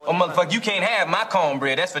Oh, motherfucker, you can't have my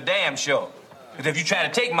cornbread. That's for damn sure. Because if you try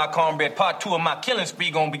to take my cornbread, part 2 of my killing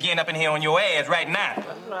spree gonna begin up in here on your ass right now.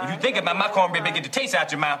 If you think about my cornbread, get the taste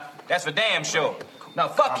out your mouth. That's for damn sure. Now,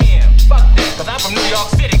 fuck him. Fuck that. Because I'm from New York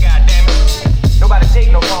City, goddammit. Nobody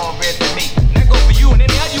take no cornbread from me. That go for you and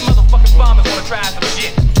any other you motherfucking farmers wanna try some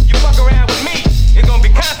shit. You fuck around with me, it's gonna be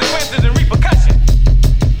consequences and repercussions.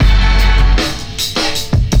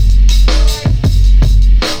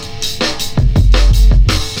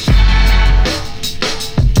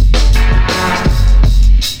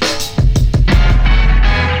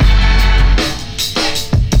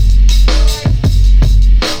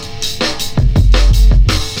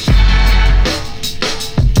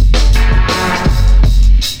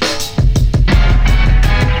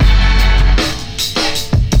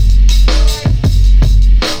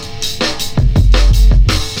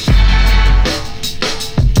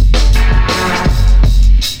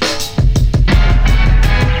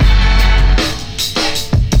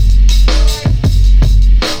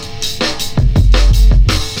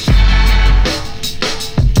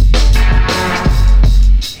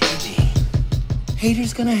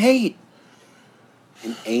 Haters gonna hate,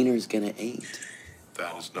 and ain'ters gonna ain't.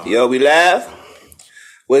 That is not. Yo, we live?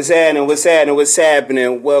 What's happening? What's happening? What's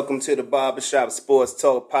happening? Welcome to the Barbershop Sports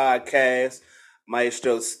Talk Podcast.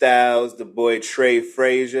 Maestro Styles, the boy Trey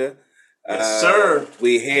Frazier. Yes, sir.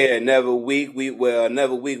 We here another week.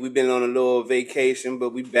 Another week. We've been on a little vacation,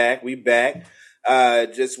 but we back.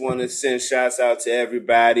 Just want to send shouts out to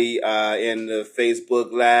everybody in the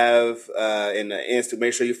Facebook Live, in the Insta.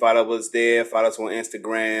 Make sure you follow us there. Follow us on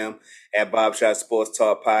Instagram at Barbershop Sports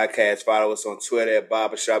Talk Podcast. Follow us on Twitter at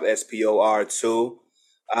Barbershop SPOR2.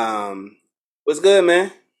 What's good,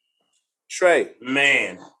 man? Trey.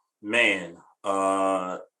 Man.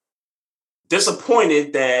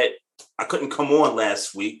 Disappointed that I couldn't come on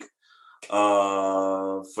last week.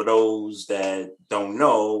 For those that don't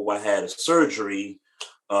know, I had a surgery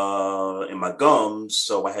in my gums,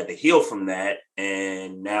 so I had to heal from that,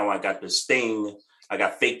 and now I got this thing. I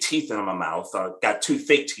got fake teeth in my mouth. I got 2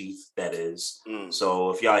 fake teeth, that is.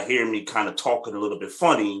 So if y'all hear me kind of talking a little bit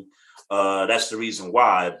funny, that's the reason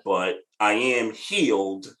why. But I am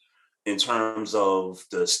healed in terms of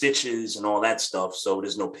the stitches and all that stuff, so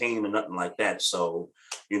there's no pain or nothing like that. So,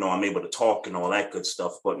 you know, I'm able to talk and all that good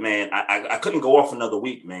stuff. But, man, I couldn't go off another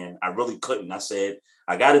week, man. I really couldn't. I said,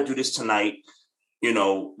 I got to do this tonight. You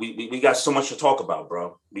know, we got so much to talk about,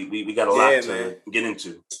 bro. We got a lot to get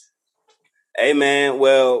into. Hey, man,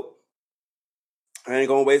 well, I ain't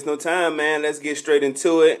going to waste no time, man. Let's get straight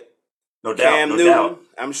into it. No doubt, Cam no Newton, doubt.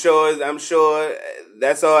 I'm sure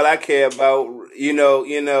that's all I care about. You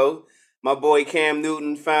know, my boy Cam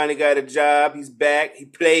Newton finally got a job. He's back. He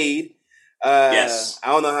played. Yes.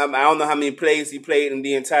 I don't know how many plays he played in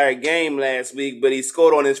the entire game last week, but he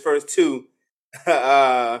scored on his first 2.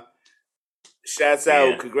 Shouts out.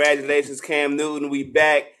 Yeah. Congratulations, Cam Newton. We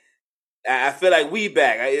back. I feel like we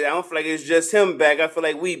back. I don't feel like it's just him back. I feel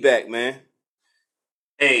like we back, man.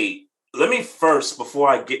 Hey, let me first, before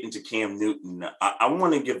I get into Cam Newton, I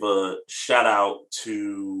want to give a shout out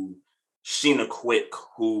to Sheena Quick,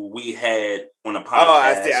 who we had on a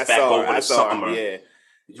podcast over the summer. Yeah.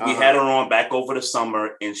 We had her on back over the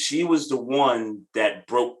summer, and she was the one that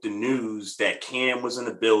broke the news that Cam was in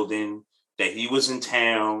the building, that he was in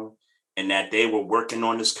town, and that they were working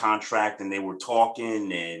on this contract, and they were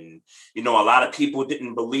talking. And, you know, a lot of people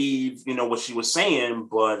didn't believe, you know, what she was saying,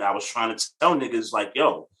 but I was trying to tell niggas like,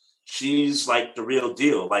 yo, she's like the real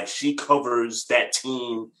deal. Like, she covers that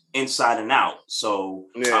team inside and out. So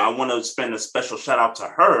I want to spend a special shout out to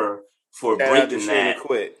her for breaking that.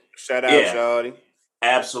 Quick. Shout out, Shawty.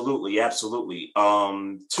 Absolutely.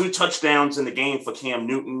 2 touchdowns in the game for Cam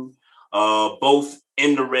Newton, both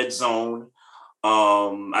in the red zone.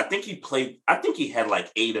 I think he had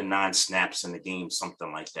like 8 or 9 snaps in the game,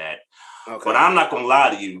 something like that. Okay. But I'm not going to lie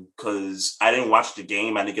to you, because I didn't watch the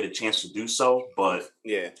game. I didn't get a chance to do so. But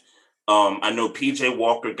I know PJ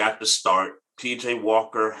Walker got the start. PJ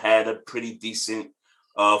Walker had a pretty decent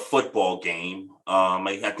football game.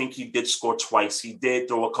 I think he did score twice. He did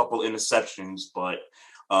throw a couple interceptions, but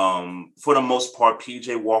for the most part,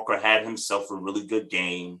 PJ Walker had himself a really good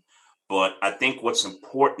game. But I think what's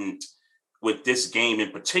important with this game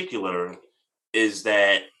in particular is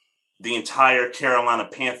that the entire Carolina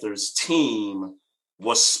Panthers team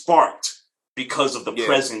was sparked because of the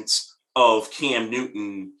presence of Cam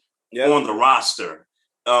Newton on the roster.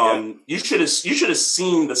 You should have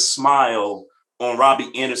seen the smile on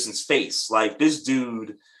Robbie Anderson's face. Like, this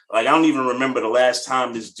dude, like, I don't even remember the last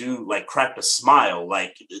time this dude like cracked a smile.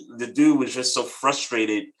 Like, the dude was just so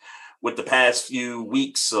frustrated with the past few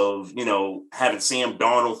weeks of, having Sam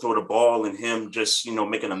Darnold throw the ball and him just,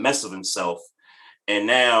 making a mess of himself. And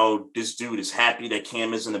now this dude is happy that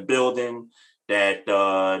Cam is in the building, that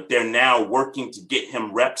they're now working to get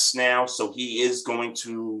him reps now. So he is going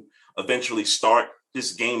to eventually start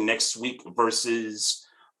this game next week versus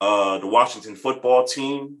the Washington football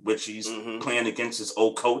team, which he's playing against his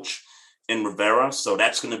old coach in Rivera. So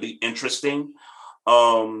that's going to be interesting.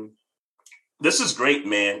 This is great,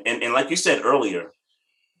 man. And like you said earlier,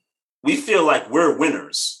 we feel like we're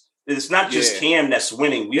winners. It's not just Cam that's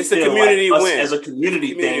winning. We feel a community like win. As a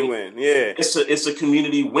community thing. Win. Yeah, it's a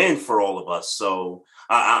community win for all of us. So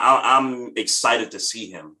I'm excited to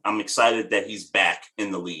see him. I'm excited that he's back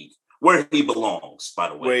in the league where he belongs. By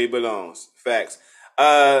the way, where he belongs. Facts.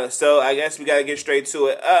 So I guess we got to get straight to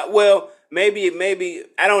it. Well, maybe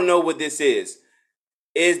I don't know what this is.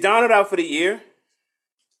 Is Darnold out for the year?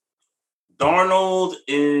 Darnold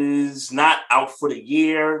is not out for the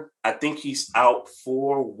year. I think he's out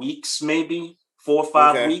 4 weeks, maybe 4 or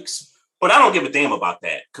 5 weeks. But I don't give a damn about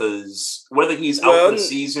that because whether he's out for the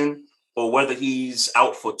season or whether he's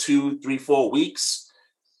out for 2, 3, 4 weeks,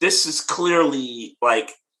 this is clearly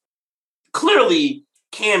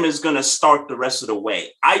Cam is going to start the rest of the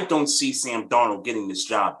way. I don't see Sam Darnold getting this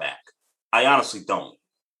job back. I honestly don't.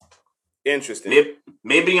 Interesting.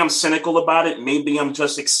 Maybe I'm cynical about it. Maybe I'm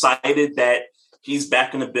just excited that he's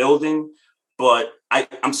back in the building. But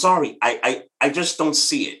I'm sorry. I just don't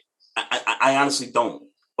see it. I honestly don't.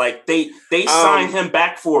 Like they signed him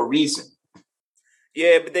back for a reason.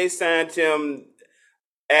 Yeah, but they signed him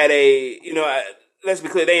at a, let's be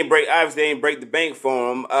clear, they ain't break the bank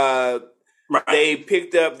for him. Right. They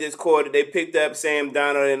picked up this quarter. They picked up Sam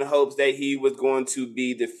Darnold in the hopes that he was going to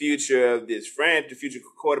be the future of this the future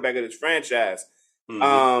quarterback of this franchise.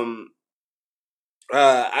 Mm-hmm.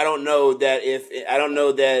 I don't know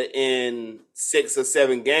that in 6 or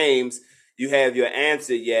 7 games you have your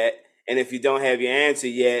answer yet. And if you don't have your answer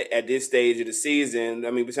yet at this stage of the season,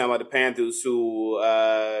 I mean, we're talking about the Panthers, who,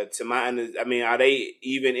 are they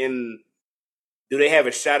even in? Do they have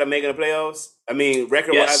a shot of making the playoffs? I mean,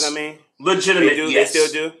 record-wise, yes. Legitimate, yes. They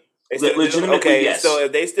still do? Legitimately, okay, yes. So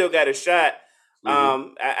if they still got a shot,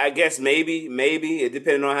 I guess maybe, it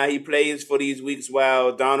depending on how he plays for these weeks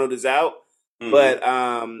while Darnold is out. Mm-hmm. But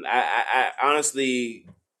I honestly,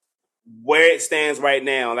 where it stands right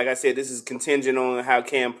now, like I said, this is contingent on how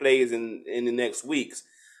Cam plays in the next weeks.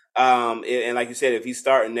 And like you said, if he's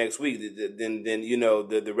starting next week, then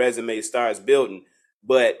the resume starts building.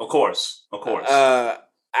 But of course.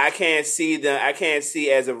 I can't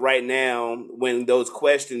see as of right now when those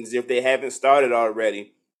questions, if they haven't started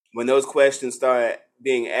already, when those questions start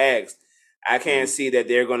being asked, I can't see that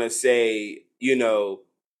they're going to say,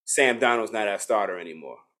 Sam Darnold's not our starter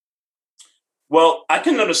anymore. Well, I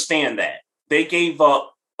can understand that. They gave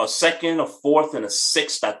up a 2nd, a 4th, and a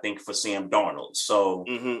 6th, I think, for Sam Darnold. So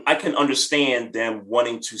I can understand them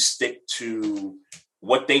wanting to stick to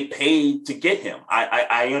what they paid to get him.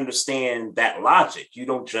 I understand that logic. You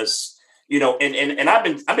don't just, and I've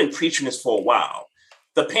been preaching this for a while.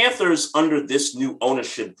 The Panthers under this new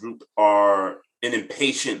ownership group are an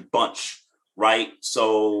impatient bunch, right?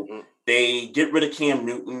 So they get rid of Cam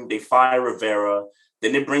Newton, they fire Rivera,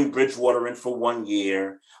 then they bring Bridgewater in for 1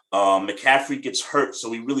 year. McCaffrey gets hurt, so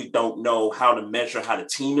we really don't know how to measure how the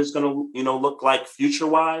team is going to, look like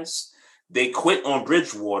future-wise. They quit on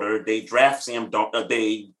Bridgewater. They draft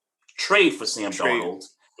they trade for Sam Darnold.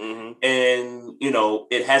 Mm-hmm. And,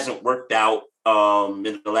 it hasn't worked out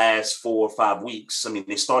in the last 4 or 5 weeks. I mean,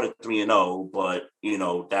 they started 3-0, but,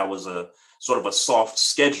 that was a sort of a soft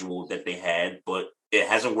schedule that they had, but it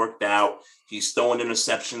hasn't worked out. He's throwing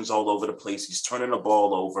interceptions all over the place. He's turning the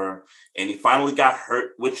ball over, and he finally got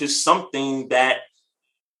hurt, which is something that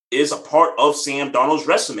is a part of Sam Darnold's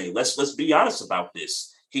resume. Let's be honest about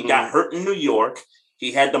this. He got hurt in New York.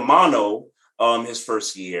 He had the mono his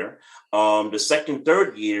first year. The second,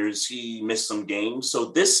 third years, he missed some games. So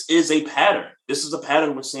this is a pattern. This is a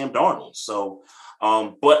pattern with Sam Darnold. So,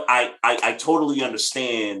 but I totally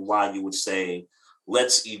understand why you would say,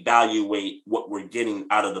 let's evaluate what we're getting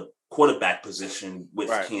out of the quarterback position with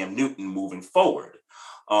Cam Newton moving forward.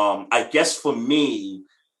 I guess for me,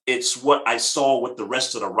 it's what I saw with the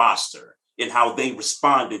rest of the roster and how they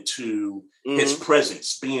responded to his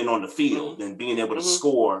presence being on the field and being able to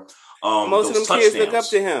score. Most of them touchdowns. Kids look up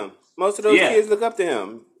to him. Most of those kids look up to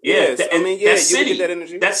him. Yeah, yes. You get that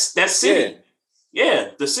energy. That city. Yeah,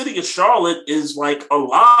 the city of Charlotte is like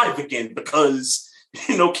alive again because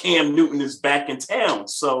Cam Newton is back in town.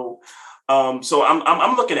 So I'm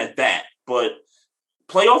looking at that. But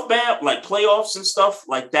playoffs and stuff,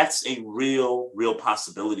 like that's a real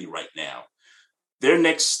possibility right now. Their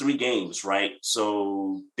next 3 games, right?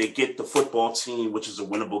 So they get the football team, which is a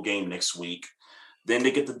winnable game next week. Then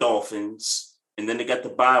they get the Dolphins, and then they got the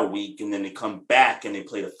bye week, and then they come back and they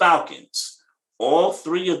play the Falcons. All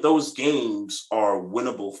 3 of those games are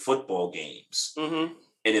winnable football games. Mm-hmm.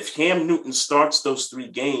 And if Cam Newton starts those 3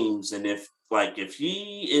 games, and if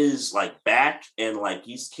he is like back and like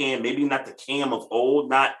he's Cam, maybe not the Cam of old,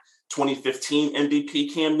 not 2015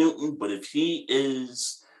 MVP Cam Newton, but if he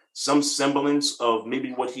is some semblance of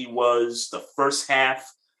maybe what he was the first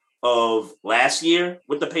half of last year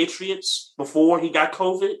with the Patriots before he got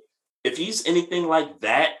COVID, if he's anything like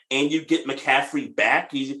that and you get McCaffrey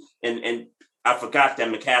back, and I forgot that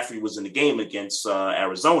McCaffrey was in the game against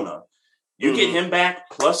Arizona. You get him back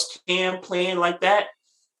plus Cam playing like that,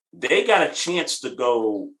 they got a chance to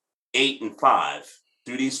go 8-5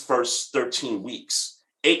 through these first 13 weeks.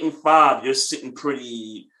 8-5, you're sitting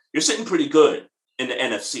pretty good in the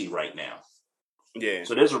NFC right now. Yeah.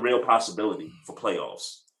 So there's a real possibility for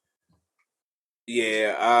playoffs.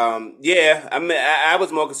 Yeah. I mean, I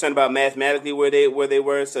was more concerned about mathematically where they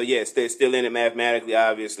were. So yes, they're still in it mathematically,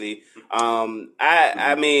 obviously.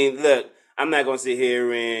 I mean, look, I'm not gonna sit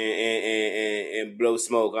here and blow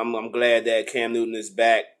smoke. I'm glad that Cam Newton is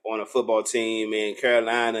back on a football team in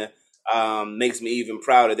Carolina. Makes me even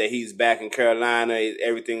prouder that he's back in Carolina.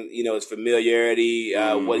 Everything, his familiarity,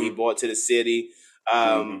 what he brought to the city.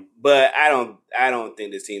 But I don't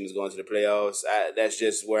think this team is going to the playoffs. That's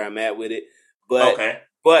just where I'm at with it. But okay.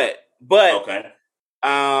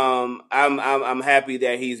 I'm happy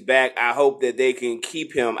that he's back. I hope that they can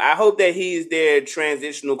keep him. I hope that he's their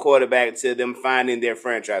transitional quarterback to them finding their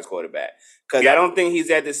franchise quarterback. Because I don't think he's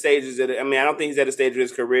at the stages I don't think he's at the stage of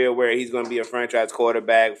his career where he's going to be a franchise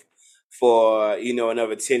quarterback for,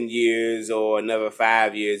 another 10 years or another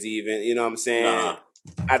 5 years even. You know what I'm saying? Uh-huh.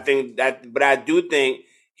 I think that, but I do think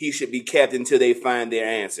he should be kept until they find their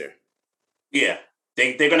answer. Yeah.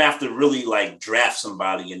 They're going to have to really like draft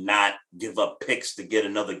somebody and not give up picks to get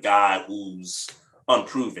another guy who's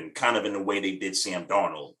unproven, kind of in the way they did Sam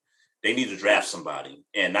Darnold. They need to draft somebody.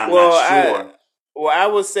 And I'm not sure. I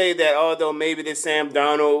would say that although maybe the Sam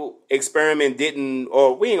Darnold experiment didn't,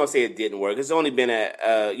 or we ain't gonna say it didn't work. It's only been at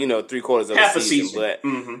 3/4 of half a season, but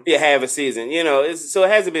half a season. So it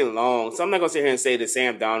hasn't been long. So I'm not gonna sit here and say the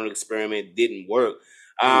Sam Darnold experiment didn't work.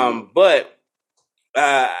 But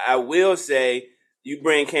I will say you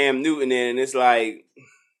bring Cam Newton in, and it's like,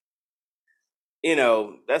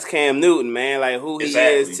 that's Cam Newton, man. Like who he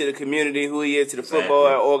is to the community, who he is to the football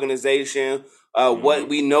organization. What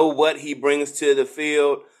we know, what he brings to the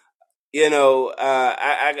field.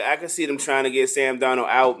 I can see them trying to get Sam Darnold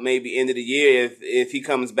out maybe end of the year if he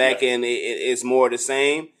comes back and it's more the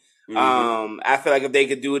same. I feel like if they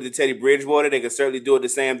could do it to Teddy Bridgewater, they could certainly do it to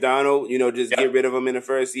Sam Darnold. Just get rid of him in the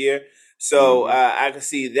first year. So I can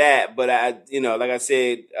see that, but like I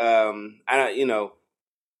said, I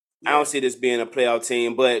don't see this being a playoff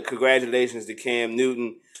team. But congratulations to Cam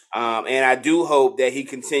Newton. And I do hope that he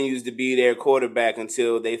continues to be their quarterback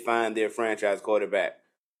until they find their franchise quarterback.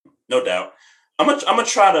 No doubt. I'm gonna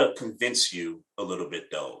try to convince you a little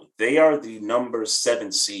bit though. They are the number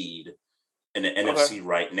 7 seed in the NFC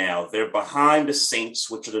right now. They're behind the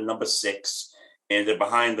Saints, which are the number 6, and they're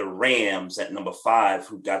behind the Rams at number 5,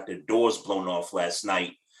 who got their doors blown off last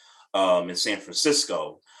night in San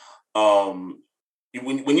Francisco.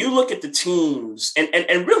 When you look at the teams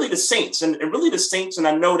and really the Saints and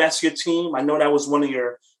I know that's your team. I know that was one of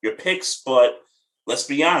your picks, but let's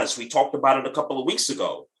be honest. We talked about it a couple of weeks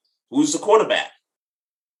ago. Who's the quarterback?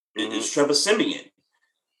 It's Trevor Siemian.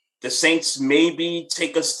 The Saints maybe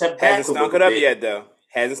take a step back. Hasn't stunk it up yet, though.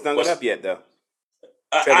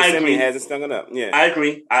 Trevor Siemian hasn't stunk it up. Yeah, I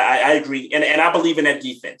agree. I agree, and I believe in that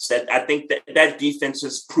defense. That I think that defense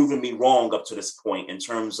has proven me wrong up to this point in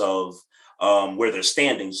terms of where their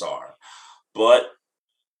standings are. But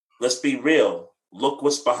let's be real. Look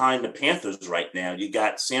what's behind the Panthers right now. You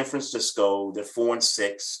got San Francisco, they're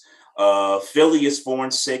 4-6. Philly is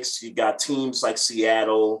 4-6. You got teams like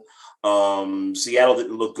Seattle. Seattle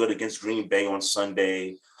didn't look good against Green Bay on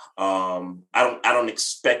Sunday. I don't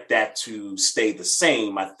expect that to stay the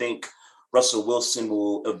same. I think Russell Wilson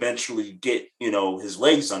will eventually get, his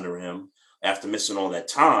legs under him after missing all that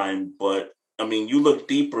time. But I mean, you look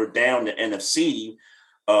deeper down the NFC,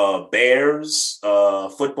 Bears,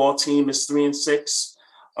 football team is 3-6.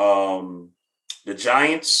 The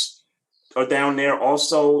Giants are down there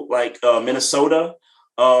also, like Minnesota.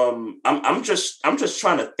 I'm just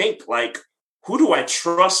trying to think, like, who do I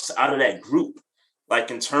trust out of that group? like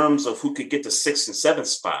in terms of who could get the 6th and 7th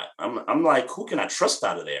spot. I'm like, who can I trust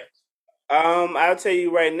out of there? I'll tell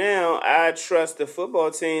you right now, I trust the football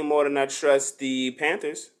team more than I trust the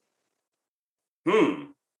Panthers.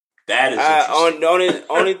 That is interesting.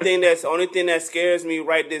 Only thing that scares me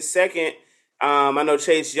right this second. I know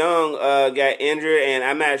Chase Young got injured, and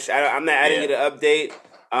I didn't get an update.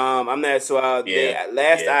 I'm not so.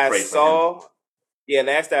 Last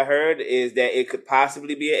I heard is that it could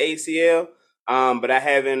possibly be an ACL. But I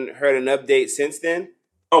haven't heard an update since then.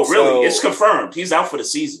 Oh, really? It's confirmed. He's out for the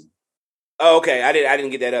season. Oh, okay. I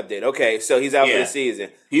didn't get that update. Okay, so he's out for the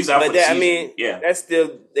season. He's out for the season. I mean, that's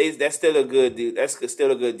still a good. That's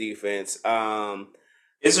still a good defense.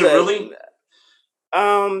 Is it really?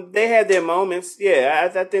 They had their moments. Yeah,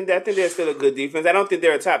 I think they're still a good defense. I don't think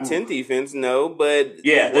they're a top 10 defense. No, but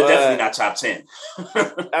yeah, they're definitely not top 10.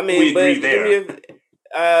 I mean, we agree there.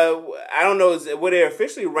 I don't know where they're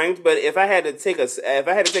officially ranked, but if I had to take a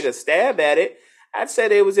stab at it, I'd say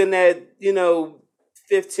they was in that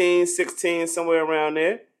 15, 16, somewhere around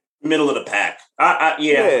there. Middle of the pack.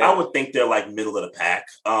 I would think they're like middle of the pack.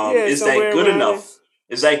 Is that good enough?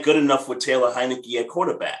 There. Is that good enough with Taylor Heineke at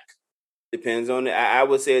quarterback? Depends on it. I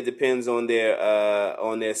would say it depends on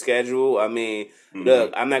their schedule. I mean,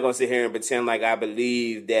 look, I'm not gonna sit here and pretend like I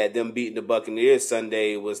believe that them beating the Buccaneers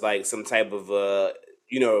Sunday was like some type of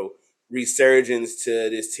resurgence to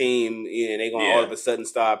this team, and they're gonna all of a sudden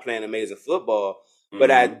start playing amazing football. But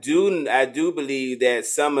I do believe that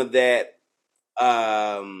some of that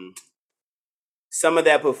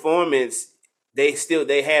performance, they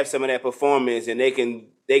have some of that performance, and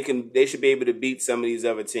they should be able to beat some of these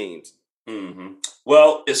other teams. Mm-hmm.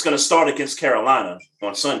 Well, it's going to start against Carolina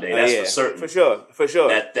on Sunday. That's for certain. For sure.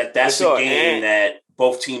 That's a game that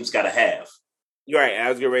both teams got to have. Right. I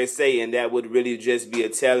was getting ready to say, and that would really just be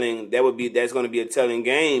that's going to be a telling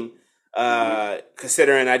game.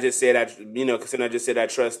 Considering I just said I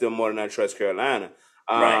trust them more than I trust Carolina.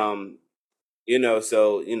 Right.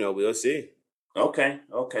 We'll see. Okay.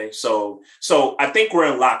 So I think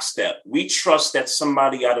we're in lockstep. We trust that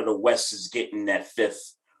somebody out of the West is getting that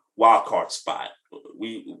 5th wild card spot.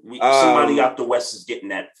 Somebody out the West is getting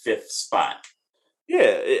that 5th spot.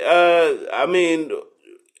 Yeah. I mean,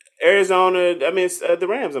 Arizona. I mean, the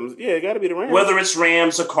Rams. It got to be the Rams. Whether it's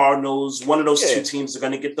Rams or Cardinals, one of those two teams are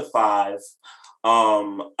going to get the 5.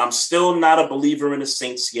 I'm still not a believer in the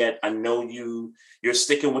Saints yet. I know you're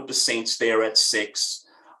sticking with the Saints there at 6,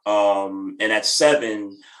 and at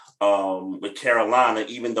 7 with Carolina.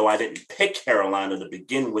 Even though I didn't pick Carolina to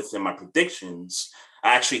begin with in my predictions,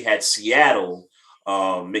 I actually had Seattle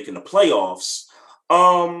making the playoffs.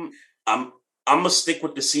 I'm gonna stick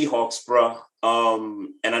with the Seahawks, bro.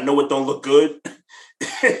 And I know it don't look good.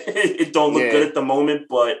 It don't look good at the moment,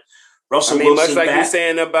 but Russell Wilson much like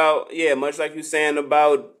you're saying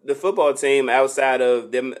about the football team, outside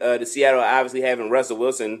of them, the Seattle obviously having Russell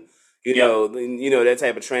Wilson, that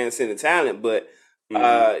type of transcendent talent, but.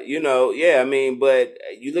 But you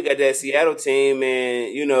look at that Seattle team,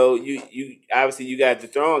 and you obviously you got the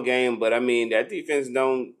throwing game, but I mean that defense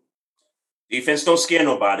don't scare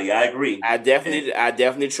nobody. I agree. I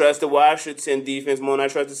definitely trust the Washington defense more than I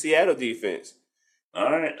trust the Seattle defense. All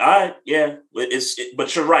right, yeah.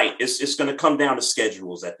 But you're right. It's going to come down to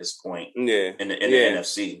schedules at this point. Yeah, in the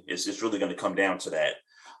NFC, it's really going to come down to that.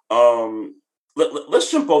 Let's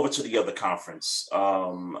jump over to the other conference. I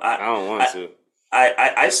don't want to.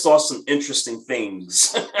 I saw some interesting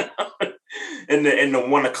things in the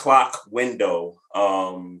 1 o'clock window.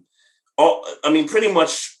 Pretty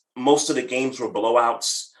much most of the games were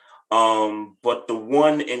blowouts. But the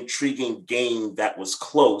one intriguing game that was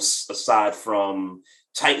close, aside from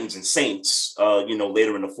Titans and Saints,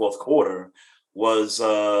 later in the fourth quarter, was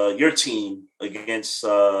your team against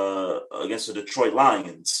the Detroit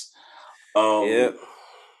Lions.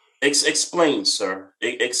 Explain, sir.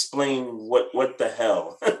 Explain what the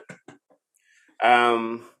hell.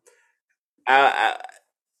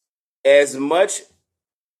 As much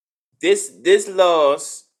this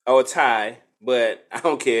loss or tie, but I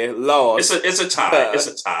don't care. Loss. It's a tie. It's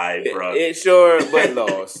a tie, bro. It sure, but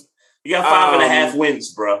loss. You got 5.5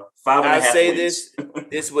 wins, bro. 5.5 wins.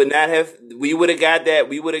 This would not have. We would have got that.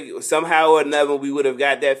 We would have somehow or another. We would have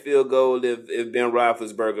got that field goal if Ben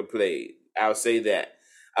Roethlisberger played. I'll say that.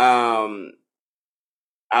 I'll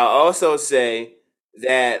also say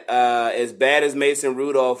that as bad as Mason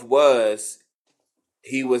Rudolph was,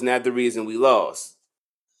 he was not the reason we lost.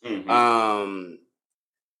 Mm-hmm.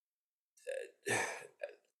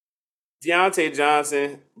 Deontay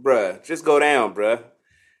Johnson, bruh, just go down, bruh.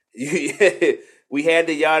 We had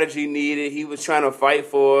the yardage he needed. He was trying to fight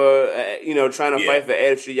for, fight for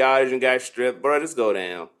extra yardage and got stripped. Bro, let's go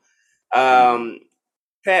down.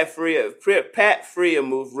 Pat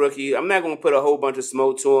Freiermuth, rookie. I'm not going to put a whole bunch of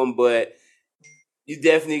smoke to him, but you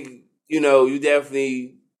definitely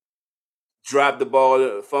dropped the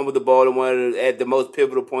ball, fumbled the ball at the most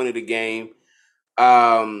pivotal point of the game.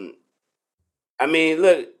 I mean,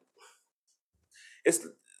 look,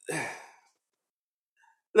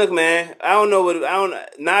 look, man.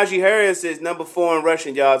 Najee Harris is number 4 in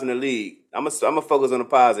rushing yards in the league. I'm gonna focus on the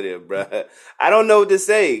positive, bro. I don't know what to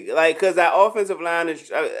say, like, because our offensive line is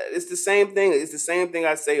it's the same thing. It's the same thing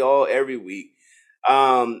I say every week.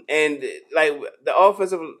 And like the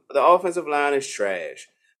offensive line is trash.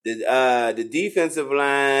 The defensive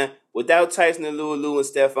line without Tyson Alualu and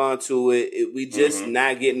Stephon Tuitt, we just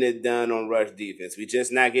not getting it done on rush defense. We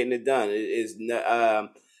just not getting it done.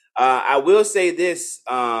 I will say this,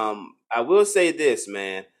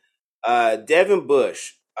 man. Devin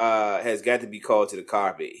Bush has got to be called to the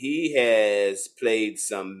carpet. He played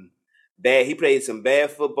some bad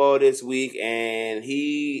football this week, and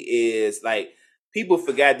he is like, people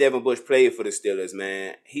forgot Devin Bush played for the Steelers,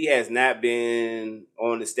 man. He has not been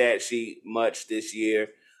on the stat sheet much this year.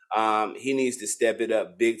 He needs to step it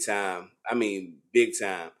up big time. I mean, big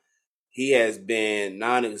time. He has been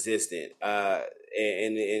non-existent.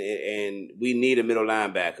 And we need a middle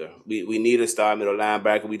linebacker. We need a star middle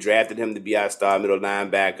linebacker. We drafted him to be our star middle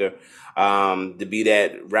linebacker, to be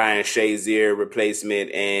that Ryan Shazier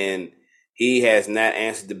replacement, and he has not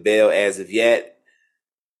answered the bell as of yet.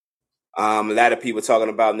 A lot of people talking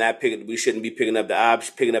about we shouldn't be picking up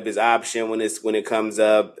his option when it comes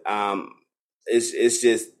up. It's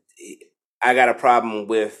just, I got a problem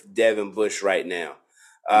with Devin Bush right now.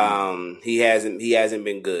 He hasn't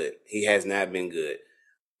been good. He has not been good.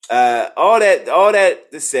 All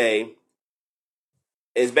that to say,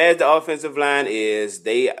 as bad as the offensive line is,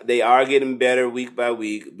 they are getting better week by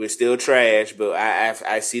week. We're still trash, but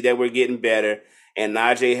I see that we're getting better. And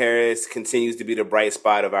Najee Harris continues to be the bright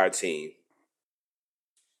spot of our team.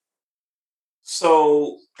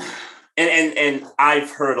 So, and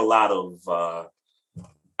I've heard a lot of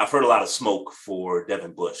smoke for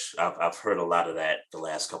Devin Bush. I've heard a lot of that the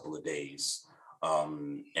last couple of days,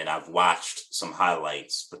 and I've watched some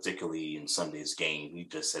highlights, particularly in Sunday's game. He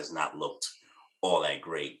just has not looked all that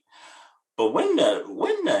great. But when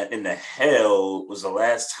in the hell was the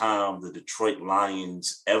last time the Detroit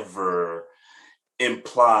Lions ever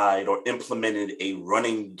implied or implemented a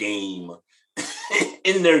running game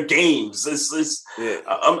in their games?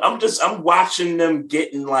 I'm watching them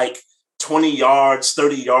getting like 20 yards,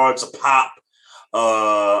 30 yards a pop.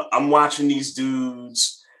 I'm watching these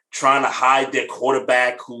dudes trying to hide their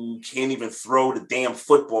quarterback who can't even throw the damn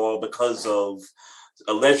football because of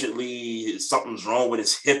allegedly something's wrong with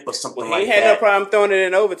his hip or something like that. He had no problem throwing it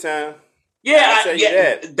in overtime.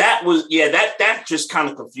 That just kind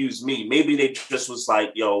of confused me. Maybe they just was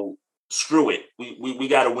like, yo, screw it. We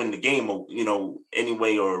got to win the game,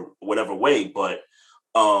 anyway or whatever way. But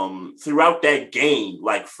throughout that game,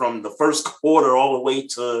 like from the first quarter all the way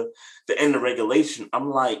to the end of regulation, I'm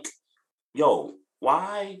like, yo,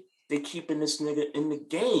 why they keeping this nigga in the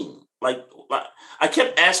game? Like, I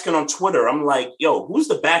kept asking on Twitter, I'm like, yo, who's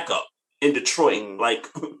the backup in Detroit? Like,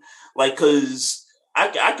 because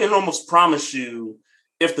I can almost promise you,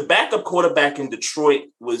 if the backup quarterback in Detroit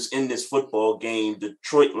was in this football game,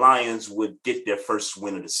 Detroit Lions would get their first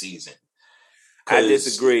win of the season. I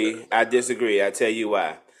disagree. I tell you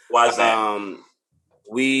why. Why is that?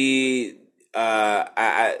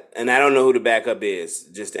 I don't know who the backup is,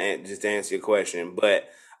 just to answer your question. But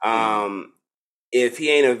if he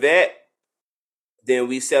ain't a vet, then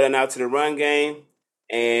we selling out to the run game,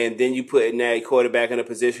 and then you putting that quarterback in a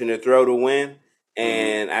position to throw to win.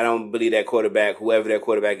 And I don't believe that quarterback, whoever that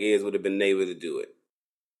quarterback is, would have been able to do it.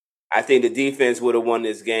 I think the defense would have won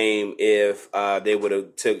this game if they would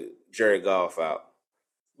have took Jared Goff out.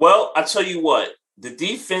 Well, I tell you what, the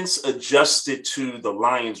defense adjusted to the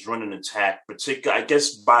Lions' running attack, particularly, I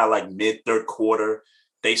guess by like mid-third quarter,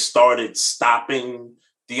 they started stopping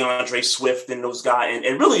DeAndre Swift and those guys.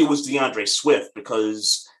 And really it was DeAndre Swift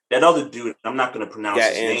because that other dude, I'm not going to pronounce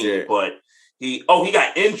his name, but he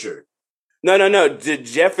got injured. No. The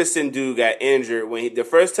Jefferson dude got injured when the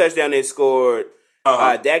first touchdown they scored.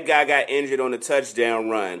 That guy got injured on the touchdown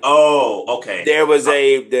run. Oh, okay. There was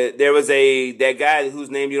that guy whose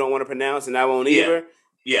name you don't want to pronounce, and I won't either.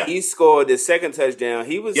 Yeah. He scored the second touchdown.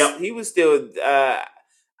 He was still.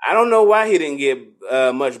 I don't know why he didn't get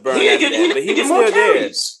much burn. But he was still there.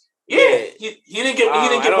 Yeah, he didn't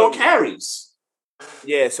get more carries.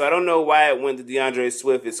 Yeah, so I don't know why it went to DeAndre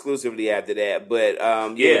Swift exclusively after that, but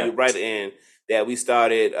yeah, Yeah. you're right in that we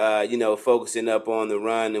started, focusing up on the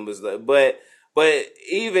run and was like, but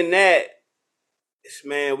even that,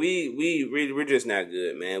 man, we're just not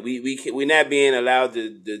good, man. We're not being allowed to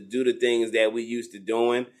do the things that we used to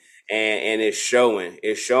doing, and it's showing.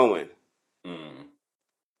 It's showing. Mm.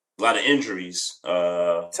 A lot of injuries.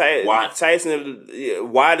 Tyson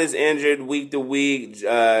Watt is injured week to week.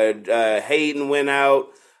 Hayden went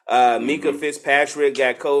out. Mika Fitzpatrick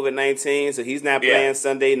got COVID-19, so he's not playing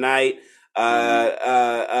Sunday night.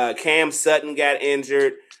 Cam Sutton got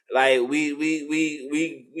injured. Like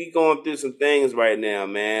we going through some things right now,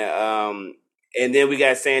 man. And then we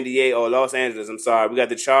got Los Angeles. I'm sorry, we got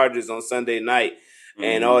the Chargers on Sunday night,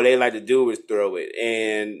 and all they like to do is throw it.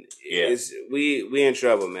 And we in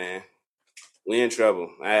trouble, man. We in trouble.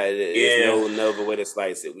 There's no other way to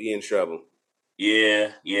slice it. We in trouble.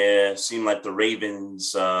 Yeah. Seemed like the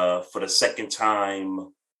Ravens, for the second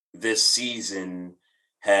time this season,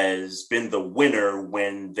 has been the winner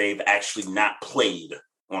when they've actually not played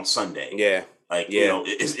on Sunday. Yeah.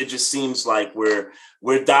 It just seems like we're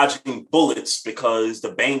dodging bullets because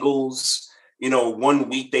the Bengals, 1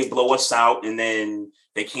 week they blow us out and then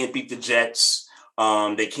they can't beat the Jets.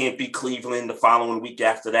 They can't beat Cleveland the following week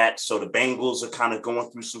after that. So the Bengals are kind of going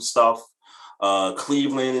through some stuff.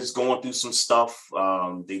 Cleveland is going through some stuff.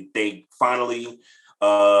 They finally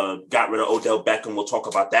got rid of Odell Beckham. We'll talk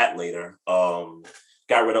about that later.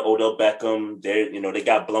 Got rid of Odell Beckham. They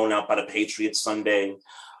got blown out by the Patriots Sunday.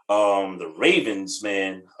 The Ravens,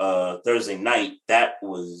 man, Thursday night, that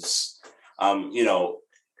was,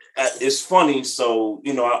 it's funny. So,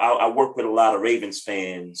 I work with a lot of Ravens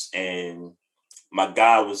fans, and my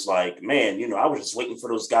guy was like, man, I was just waiting for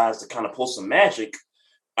those guys to kind of pull some magic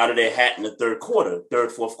out of their hat in the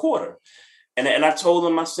fourth quarter. And I told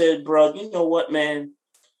him, I said, bro, you know what, man,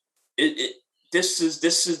 this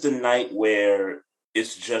is the night where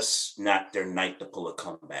it's just not their night to pull a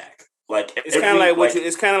comeback. Like it's kind of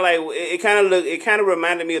like it kind of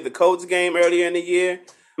reminded me of the Colts game earlier in the year,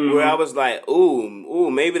 where I was like, ooh,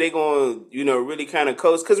 maybe they're going, really kind of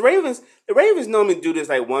coast, because the Ravens normally do this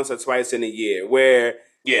like once or twice in a year, where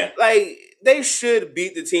like they should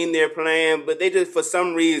beat the team they're playing, but they just for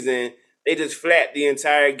some reason they just flat the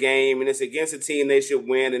entire game, and it's against a team they should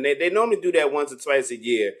win, and they normally do that once or twice a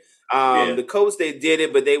year. The Colts, they did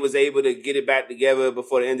it, but they was able to get it back together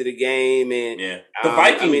before the end of the game. And the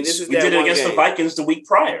Vikings, we did it against the Vikings the week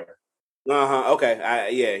prior.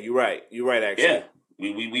 Okay. You're right. You're right. Actually,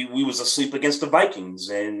 we was asleep against the Vikings,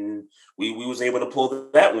 and we was able to pull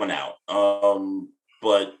that one out.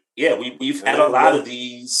 But yeah, we've had a lot of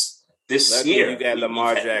these this year. You got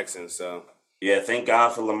Lamar Jackson, so. Yeah, thank God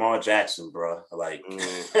for Lamar Jackson, bro. Like,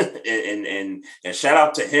 and shout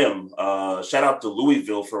out to him. Shout out to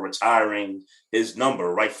Louisville for retiring his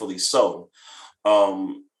number, rightfully so.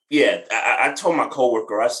 I told my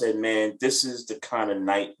coworker, I said, man, this is the kind of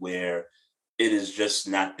night where it is just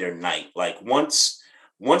not their night. Like once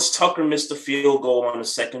Tucker missed the field goal on the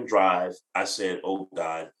second drive, I said, oh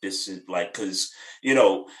God, this is like, because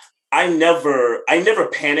I never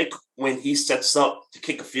panic when he sets up to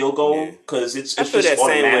kick a field goal because it's just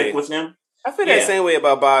automatic with him. I feel that same way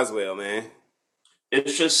about Boswell, man.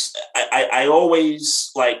 It's just I always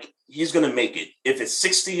like he's gonna make it. If it's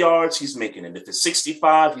 60 yards, he's making it. If it's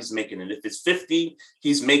 65, he's making it. If it's 50,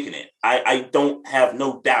 he's making it. I don't have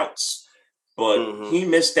no doubts. But he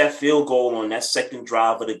missed that field goal on that second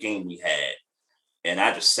drive of the game we had, and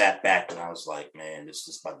I just sat back and I was like, man, this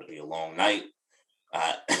is about to be a long night.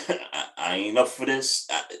 I ain't up for this.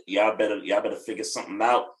 Y'all better figure something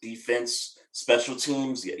out. Defense, special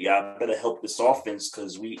teams. Y'all better help this offense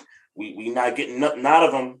because we not getting nothing out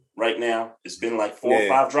of them right now. It's been like 4 or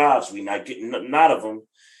 5 drives. We not getting nothing out of them.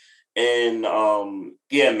 And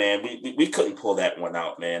man, we couldn't pull that one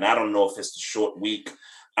out, man. I don't know if it's the short week.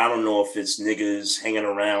 I don't know if it's niggas hanging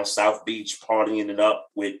around South Beach partying it up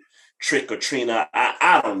with Trick or Trina.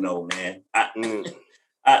 I don't know, man.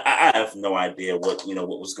 I have no idea what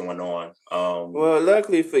was going on. Well,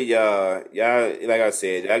 luckily for y'all, like I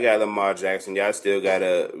said, y'all got Lamar Jackson. Y'all still got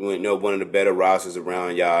one of the better rosters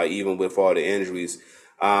around y'all, even with all the injuries.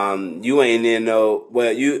 You ain't in no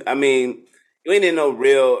real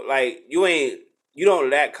you don't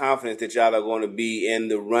lack confidence that y'all are going to be in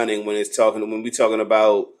the running when we talking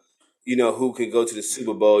about who can go to the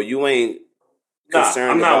Super Bowl. You ain't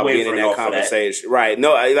concerned about being in that conversation, right?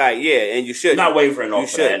 No, and you shouldn't. I'm not wavering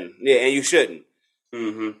off that. Yeah, and you shouldn't.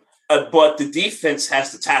 Mm-hmm. But the defense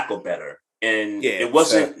has to tackle better, and it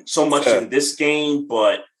wasn't so much in this game,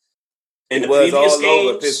 but in the previous games.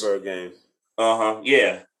 Over Pittsburgh game.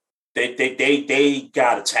 Yeah. they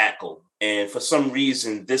got to tackle. And for some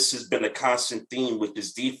reason, this has been a constant theme with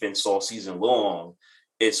this defense all season long.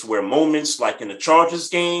 It's where moments like in the Chargers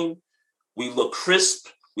game, we look crisp,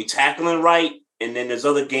 we tackling right, and then there's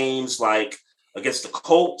other games like against the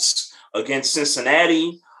Colts, against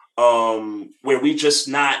Cincinnati, where we just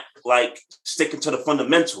not like sticking to the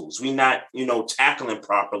fundamentals. We not, tackling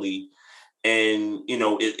properly, and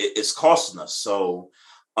it's costing us. So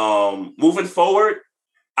moving forward,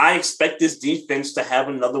 I expect this defense to have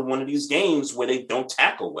another one of these games where they don't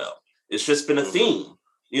tackle well. It's just been a theme,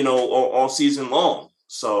 all season long.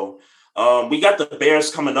 So we got the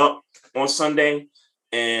Bears coming up on Sunday,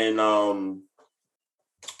 and I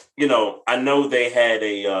know they had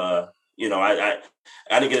I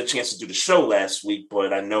didn't get a chance to do the show last week,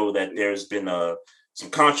 but I know that there's been some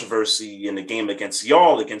controversy in the game against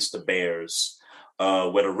the Bears,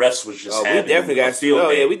 where the refs was just having a field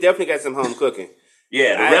day. Yeah, we definitely got some home cooking.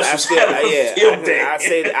 Yeah, the refs was having a field day.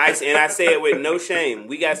 I say it with no shame.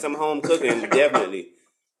 We got some home cooking, definitely.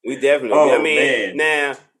 We definitely. Oh, man.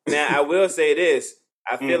 Now I will say this.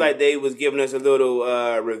 I feel like they was giving us a little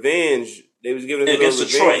revenge. They was giving us against a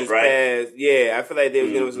little revenge. Detroit, right? Yeah, I feel like they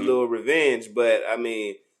was giving us a little revenge. But I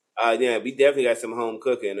mean, we definitely got some home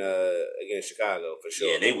cooking against Chicago for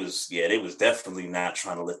sure. Yeah, they was definitely not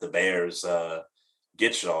trying to let the Bears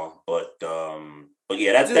get y'all. But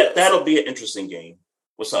yeah, that'll be an interesting game.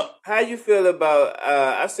 What's up? How you feel about?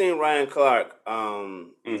 I seen Ryan Clark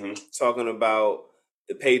talking about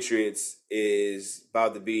the Patriots is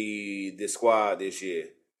about to be the squad this year.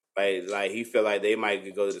 Like he feel like they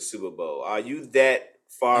might go to the Super Bowl. Are you that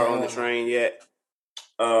far on the train yet?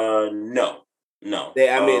 No.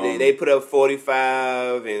 They put up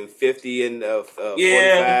 45 and 50 and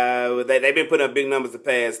 45. They've been putting up big numbers the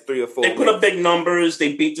past 3 or 4 weeks. They put up big numbers.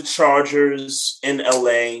 They beat the Chargers in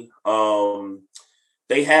LA.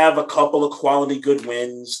 They have a couple of quality good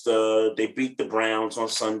wins. They beat the Browns on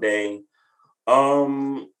Sunday.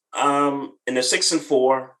 And they're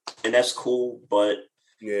 6-4, and that's cool, but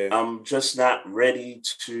I'm just not ready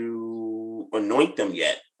to anoint them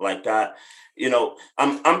yet. Like I'm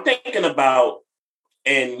thinking about,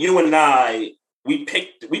 and you and I, we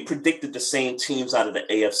predicted the same teams out of the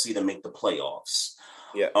AFC to make the playoffs.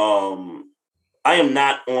 Yeah. I am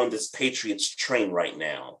not on this Patriots train right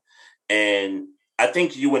now, and I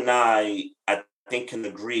think you and I can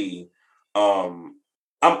agree.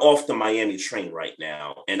 I'm off the Miami train right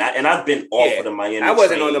now, and I've been off of the Miami train. I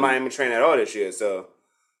wasn't on the Miami train at all this year, so.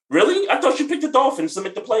 Really? I thought you picked the Dolphins to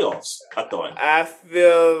make the playoffs. I thought. I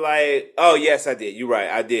feel like, oh yes, I did. You're right,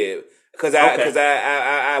 I did. Because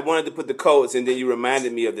I wanted to put the Colts, and then you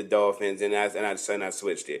reminded me of the Dolphins, and I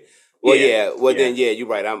switched it. Well, then you're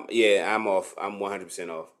right. I'm off. I'm 100%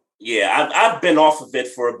 off. Yeah, I've been off of it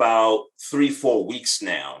for about 3-4 weeks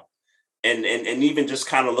now. And even just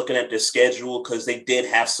kind of looking at their schedule, because they did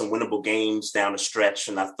have some winnable games down the stretch.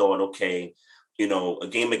 And I thought, okay, a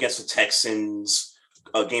game against the Texans,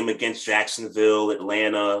 a game against Jacksonville,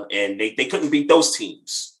 Atlanta, and they couldn't beat those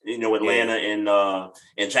teams. Atlanta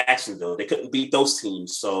and Jacksonville, they couldn't beat those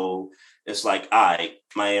teams. So it's like, all right,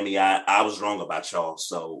 Miami, I was wrong about y'all.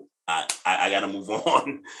 So I got to move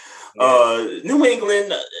on. Yeah. New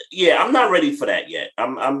England, I'm not ready for that yet.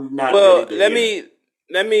 I'm not. Well, let me,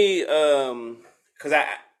 because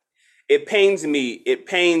it pains me.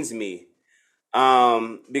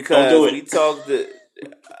 Because we talked.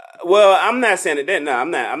 Well, I'm not saying that. No,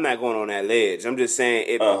 I'm not going on that ledge. I'm just saying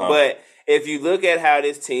it. But if you look at how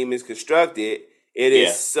this team is constructed, it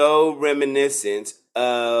is so reminiscent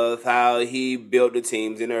of how he built the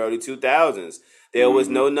teams in the early 2000s. There was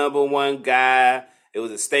no number one guy. It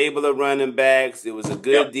was a stable of running backs. It was a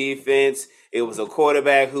good defense. It was a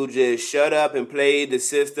quarterback who just shut up and played the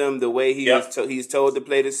system the way he's told to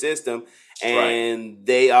play the system. And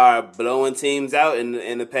they are blowing teams out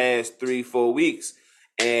in the past 3-4 weeks.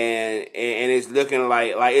 And it's looking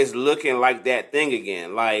like that thing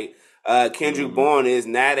again. Like Kendrick Bourne is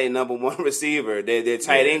not a number one receiver. Their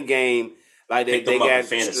tight end game, like they got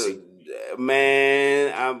fantasy.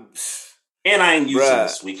 Man, I ain't using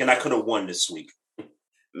this week, and I could have won this week.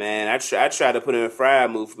 Man, I tried to put him in fry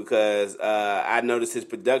move because I noticed his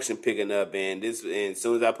production picking up, and as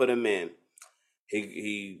soon as I put him in,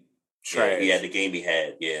 he trashed. He had the game he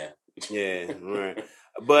had. Yeah, right.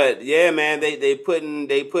 But yeah, man, they putting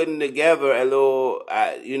together a little.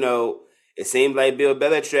 It seemed like Bill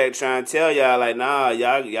Belichick trying to tell y'all like, nah,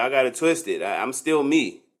 y'all got to twist it. I'm still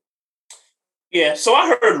me. Yeah, so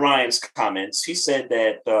I heard Ryan's comments. He said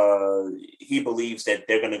that he believes that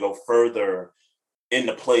they're going to go further in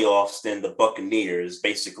the playoffs than the Buccaneers.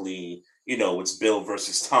 Basically, it's Bill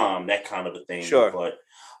versus Tom, that kind of a thing. Sure. But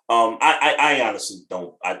I honestly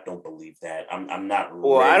don't. I don't believe that. I'm not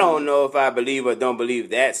Well, I don't ready. know if I believe or don't believe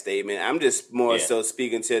that statement. I'm just more Yeah. so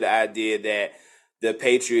speaking to the idea that the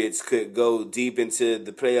Patriots could go deep into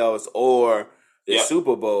the playoffs or the Yep.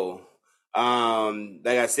 Super Bowl.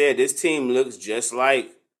 Like I said, this team looks just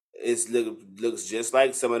like looks just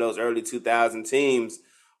like some of those early 2000 teams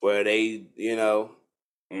where they,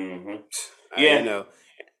 Hmm. you Yeah. know,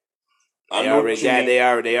 I know what you mean. they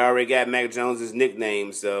already got Mac Jones's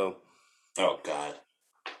nickname. So, Oh God,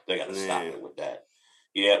 they got to stop man, it with that.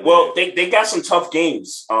 Yeah. Well, man, they got some tough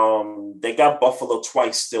games. They got Buffalo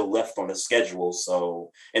twice still left on the schedule.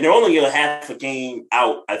 So, and they're only a half a game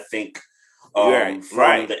out, I think, right, from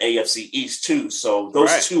right, the AFC East too. So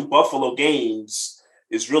those right. two Buffalo games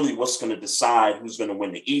is really what's going to decide who's going to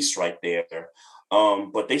win the East right there.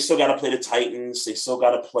 But they still got to play the Titans. They still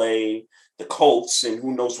got to play the Colts, and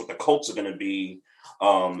who knows what the Colts are going to be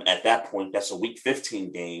at that point. That's a Week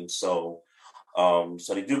 15 game. So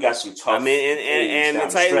they do got some I tough mean, games and the down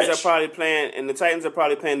the Titans are stretch. probably playing, and the Titans are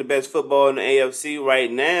probably playing the best football in the AFC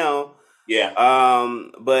right now. Yeah,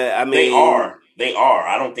 But I they mean, are. They are.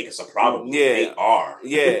 I don't think it's a probably. yeah, They are.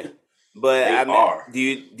 yeah. But I They mean, are. do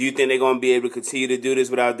you think they're going to be able to continue to do this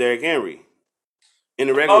without Derrick Henry in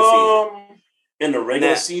the regular season? Um, in the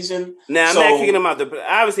regular Now, season. I'm not kicking So them out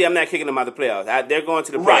obviously I'm not kicking them out the playoffs. They're going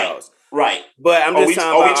to the right, playoffs. right. But I'm just talking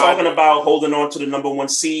Are we about talking about holding on to the number one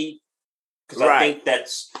seed? Because I right. think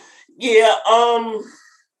that's yeah.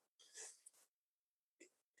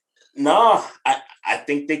 Nah, I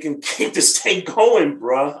think they can keep this thing going,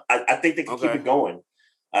 bruh. I think they can keep Okay. it going.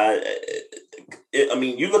 I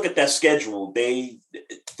mean, you look at that schedule.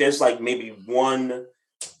 There's like maybe one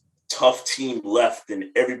tough team left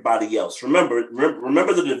than everybody else. Remember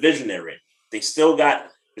the division they're in. They still got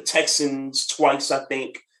the Texans twice, I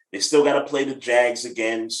think. They still got to play the Jags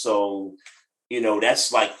again. So,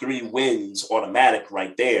 that's like 3 wins automatic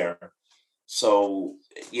right there. So,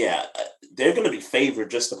 yeah, they're going to be favored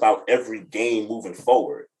just about every game moving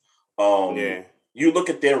forward. Yeah. You look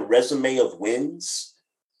at their resume of wins,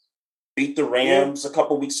 beat the Yeah. Rams a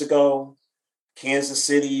couple weeks ago, Kansas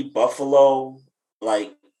City, Buffalo,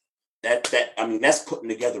 like I mean, that's putting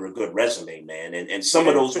together a good resume, man. And some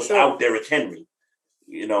of Yeah, those for sure. without Derrick Henry,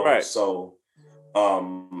 Right. so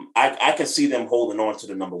I can see them holding on to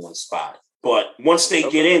the number one spot. But once they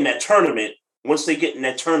get Okay. in that tournament,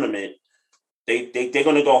 they're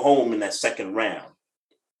gonna go home in that second round,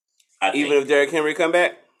 I Even think. if Derrick Henry come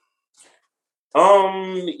back?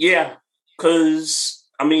 Yeah, because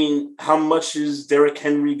I mean, how much is Derrick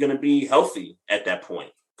Henry gonna be healthy at that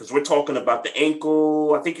point? Because we're talking about the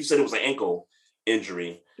ankle. I think you said it was an ankle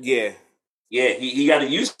injury. Yeah. Yeah, he got to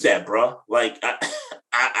use that, bro. Like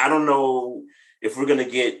I don't know if we're gonna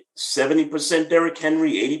get 70% Derrick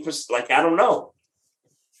Henry, 80%. Like I don't know.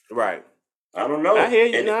 Right. I don't I know. hear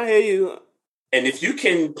you. No, I hear you. And if you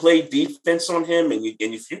can play defense on him, and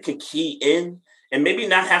if you can key in, and maybe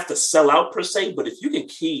not have to sell out per se, but if you can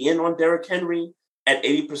key in on Derrick Henry at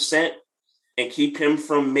 80% and keep him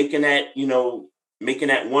from making that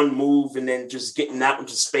one move and then just getting out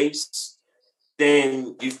into space,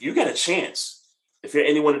 then you got a chance. If you're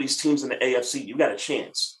any one of these teams in the AFC, you got a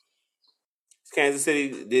chance.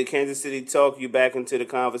 Did Kansas City talk you back into the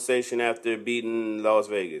conversation after beating Las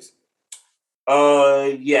Vegas?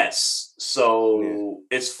 Yes. Yeah. So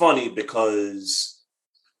it's funny because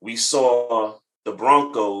we saw the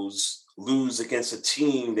Broncos lose against a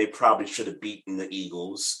team they probably should have beaten, the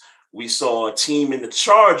Eagles. We saw a team in the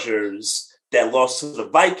Chargers that lost to the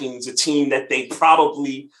Vikings, a team that they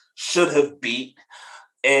probably should have beat,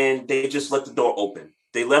 and they just let the door open.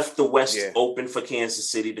 They left the West Yeah. open for Kansas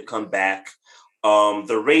City to come back.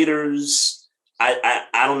 The Raiders, I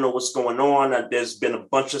don't know what's going on. There's been a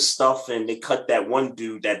bunch of stuff, and they cut that one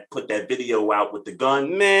dude that put that video out with the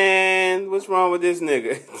gun. Man, what's wrong with this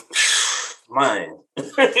nigga? Man,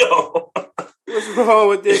 yo, What's wrong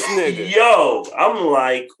with this nigga? yo, I'm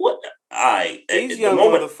like, what? These The young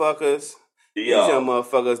moment, motherfuckers, these young yo,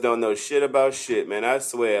 motherfuckers don't know shit about shit, man. I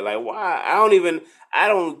swear. Like, why? I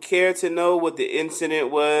don't care to know what the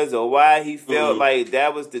incident was or why he felt mhm, like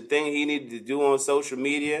that was the thing he needed to do on social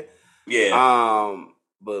media. yeah,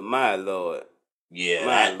 But my lord, yeah,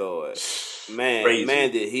 my that lord,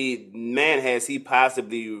 crazy. has he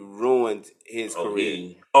possibly ruined his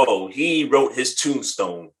career? He wrote his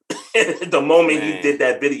tombstone. The moment he Man, did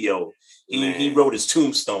that video, he man, wrote his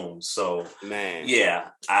tombstone. So man. yeah,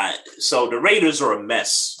 so the Raiders are a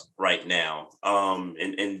mess right now.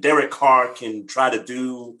 And Derek Carr can try to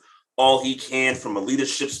do all he can from a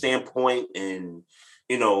leadership standpoint and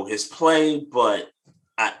his play, but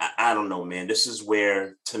I don't know, man. This is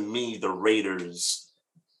where, to me, the Raiders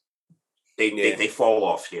they fall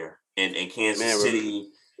off here. In Kansas City,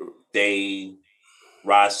 they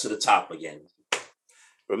rise to the top again.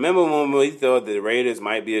 Remember when we thought the Raiders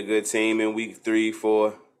might be a good team in week 3,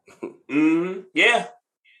 4? Yeah.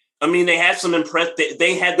 I mean, they had some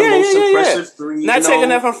They had the most impressive 3. Not taking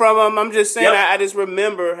nothing from them. I'm just saying. I just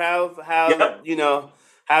remember how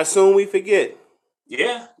how soon we forget.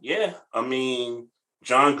 Yeah. I mean,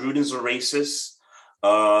 John Gruden's a racist.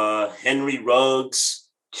 Henry Ruggs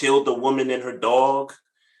killed a woman and her dog.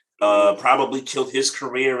 Probably killed his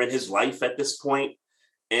career and his life at this point.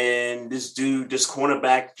 And this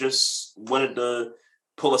cornerback, just wanted to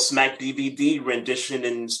pull a Smack DVD rendition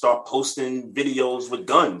and start posting videos with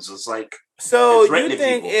guns. It's like, so you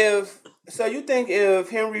think if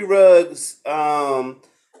Henry Ruggs, I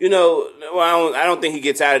don't think he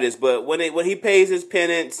gets out of this, but when he pays his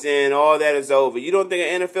penance and all that is over, you don't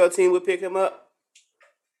think an NFL team would pick him up?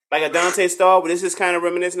 Like a Dante Stallworth? This is kind of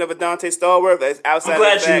reminiscent of a Dante Stallworth. That's outside. I'm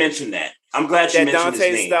glad you mentioned that. I'm glad you mentioned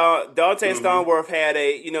his name. Dante Stallworth had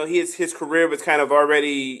his career was kind of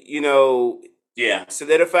already,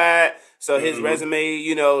 solidified. So his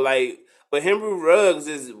resume, but Henry Ruggs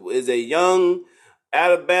is a young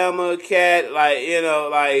Alabama cat.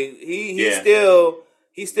 He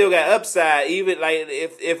still got upside. Even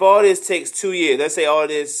if all this takes 2 years, let's say all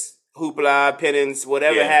this hoopla, penance,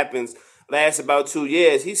 whatever happens, lasts about 2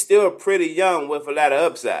 years, he's still pretty young with a lot of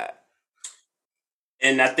upside.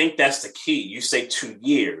 And I think that's the key. You say 2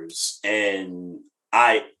 years, and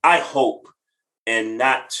I hope, and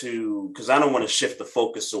not to, because I don't want to shift the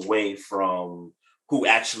focus away from who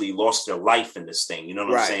actually lost their life in this thing. You know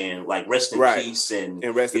what I'm saying? Like, rest in peace, and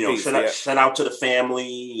rest in peace. Shout out to the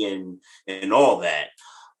family and all that.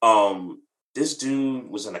 This dude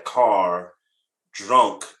was in a car,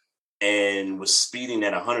 drunk, and was speeding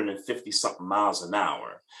at 150 something miles an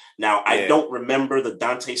hour. Now, I don't remember the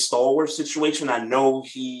Dante Stallworth situation. I know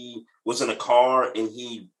he was in a car and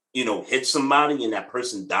he, hit somebody and that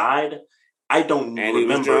person died. I don't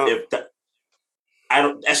remember if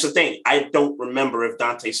that's the thing. I don't remember if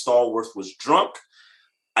Dante Stallworth was drunk.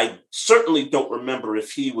 I certainly don't remember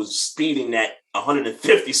if he was speeding at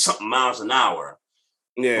 150 something miles an hour.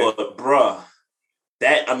 Yeah. But bruh,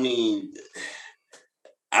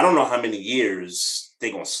 I don't know how many years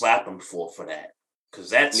they're going to slap him for that. Because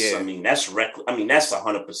that's reckless. That's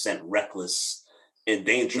 100% reckless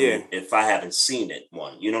endangerment if I haven't seen it,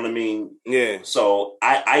 one. You know what I mean? Yeah. So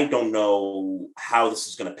I don't know how this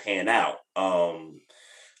is going to pan out.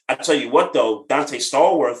 I tell you what, though, Dante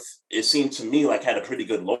Stallworth, it seemed to me like had a pretty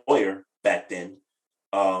good lawyer back then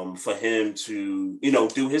for him to,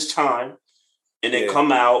 do his time and then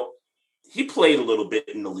come out. He played a little bit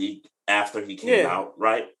in the league after he came out,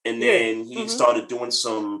 right? And then he started doing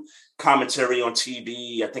some commentary on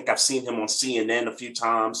TV. I think I've seen him on CNN a few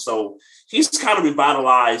times. So he's kind of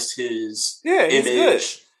revitalized his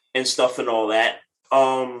image and stuff and all that.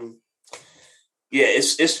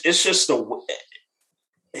 It's just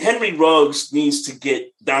Henry Ruggs needs to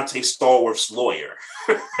get Dante Stallworth's lawyer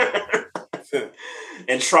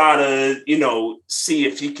and try to, see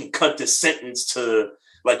if he can cut the sentence to,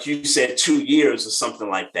 like you said, 2 years or something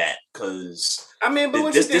like that. Because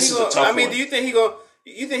this is a tough one. Do you think he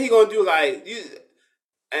gonna do like you?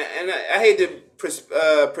 And I hate to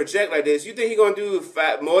project like this. You think he gonna do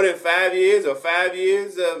more than 5 years or 5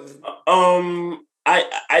 years of?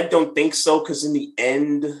 I don't think so, because in the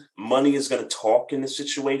end, money is going to talk in the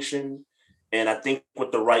situation, and I think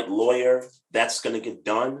with the right lawyer, that's going to get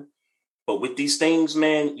done. But with these things,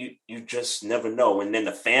 man, you just never know. And then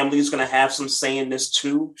the family is going to have some say in this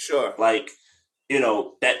too. Sure. Like,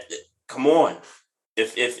 that. Come on.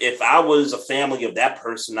 If I was a family of that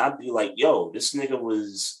person, I'd be like, yo, this nigga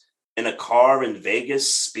was in a car in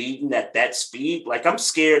Vegas speeding at that speed. Like, I'm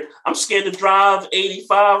scared to drive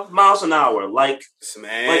 85 miles an hour. Like,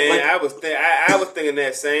 man, I was thinking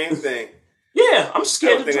that same thing. Yeah, I'm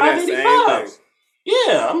scared to drive 85.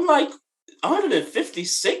 Yeah, I'm like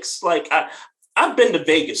 156. Like, I've been to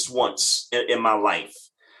Vegas once in my life.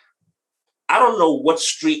 I don't know what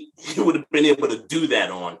street you would have been able to do that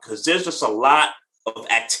on, because there's just a lot of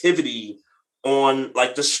activity on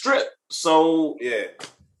like the strip. So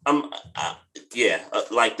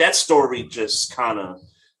like that story just kind of,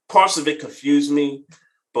 parts of it confused me,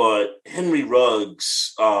 but Henry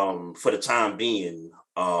Ruggs, for the time being,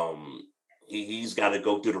 he's got to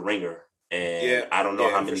go through the ringer, and I don't know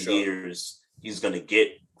how many years he's going to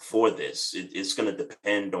get for this. It's going to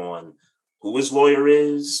depend on who his lawyer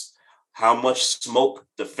is, how much smoke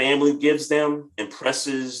the family gives them,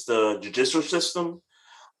 impresses the judicial system.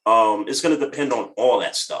 It's going to depend on all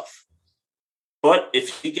that stuff. But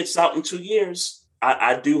if he gets out in 2 years,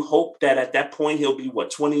 I do hope that at that point he'll be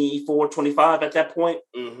 24, 25 at that point.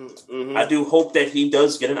 I do hope that he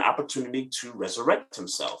does get an opportunity to resurrect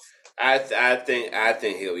himself. I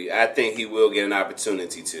think he will get an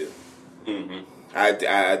opportunity to.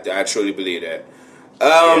 I truly believe that.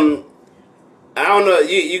 I don't know.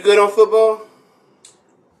 You good on football?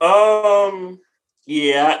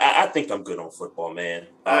 Yeah, I think I'm good on football, man.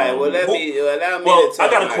 All right. Well, allow me. I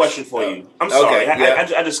got a question for you. I'm sorry.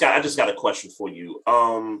 Okay, I just got a question for you.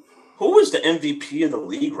 Who is the MVP of the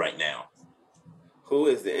league right now? Who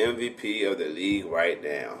is the MVP of the league right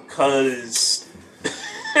now? Because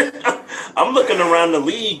I'm looking around the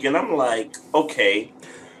league and I'm like, okay.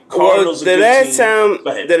 Cardinals the last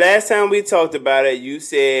time we talked about it, you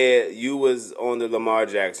said you was on the Lamar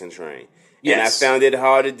Jackson train. Yes. And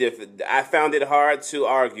I found it hard to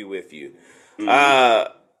argue with you.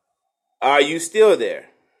 Are you still there?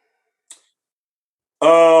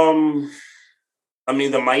 I mean,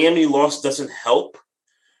 the Miami loss doesn't help,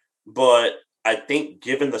 but I think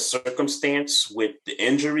given the circumstance with the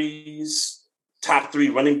injuries, top 3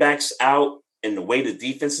 running backs out, and the way the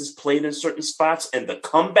defense has played in certain spots, and the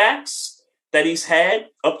comebacks that he's had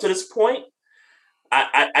up to this point,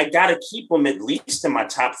 I got to keep him at least in my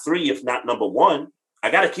top 3, if not number 1. I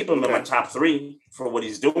got to keep him in my top 3 for what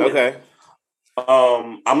he's doing. Okay.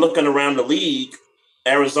 I'm looking around the league.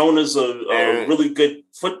 Arizona's a really good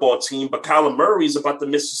football team, but Kyler Murray's about to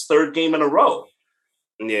miss his 3rd game in a row.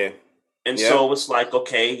 Yeah. And so it's like,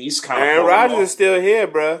 okay, he's kind of... Aaron Rodgers is still here,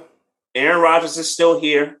 bro. Aaron Rodgers is still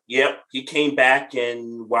here. Yep. He came back,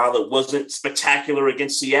 and while it wasn't spectacular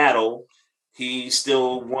against Seattle, he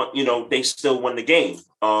still won, they still won the game.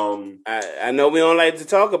 I know we don't like to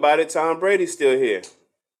talk about it. Tom Brady's still here.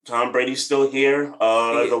 Tom Brady's still here.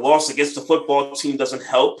 The loss against the football team doesn't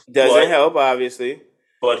help. Doesn't help, obviously.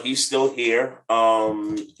 But he's still here.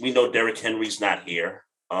 We know Derrick Henry's not here.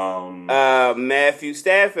 Matthew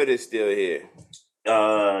Stafford is still here.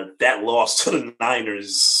 That loss to the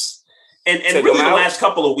Niners. And really the last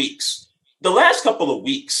couple of weeks. The last couple of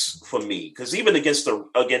weeks for me, because even against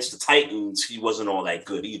the Titans, he wasn't all that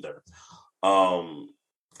good either.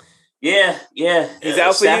 Yeah. He's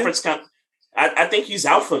out for you? I think he's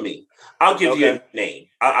out for me. I'll give you a name.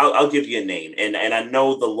 I'll give you a name. And I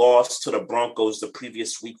know the loss to the Broncos the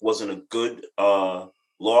previous week wasn't a good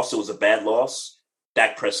loss. It was a bad loss.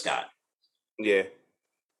 Dak Prescott. Yeah.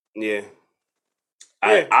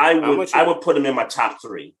 I would put him in my top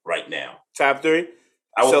 3 right now. Top 3?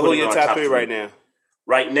 So who are your top 3 right now?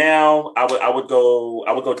 Right now, I would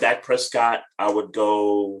go Dak Prescott. I would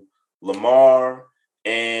go Lamar,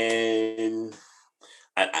 and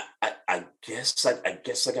I guess I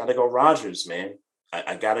gotta go Rodgers, man.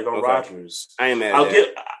 I gotta go Rodgers. I ain't mad at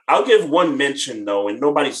that. I'll give one mention though, and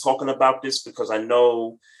nobody's talking about this because I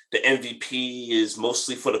know the MVP is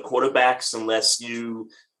mostly for the quarterbacks unless you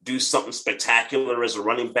do something spectacular as a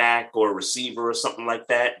running back or a receiver or something like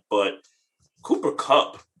that. But Cooper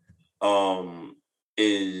Kupp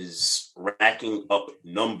is racking up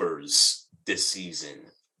numbers this season.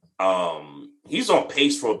 He's on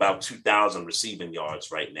pace for about 2,000 receiving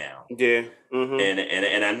yards right now. Yeah. Mm-hmm.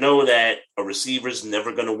 And I know that a receiver's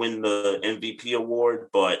never going to win the MVP award,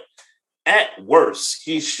 but at worst,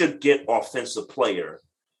 he should get Offensive Player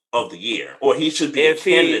of the Year, or he should be a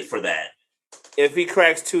candidate for that. If he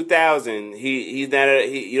cracks 2,000, he's not.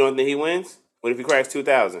 You don't think he wins? What if he cracks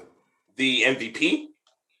 2,000? The MVP?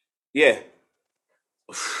 Yeah.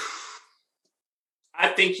 I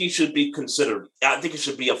think he should be considered. I think it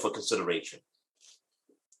should be up for consideration.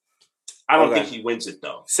 I don't think he wins it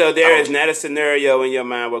though. So there is not a scenario in your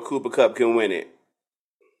mind where Cooper Kupp can win it.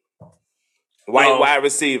 Wide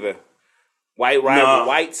receiver, white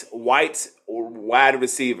wide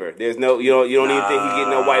receiver. There's no you don't even think he getting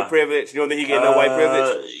no white privilege. You don't think he getting no white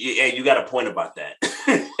privilege? Yeah, you got a point about that.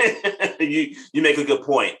 you make a good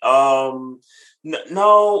point. No,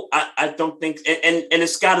 I don't think, and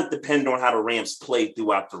it's got to depend on how the Rams play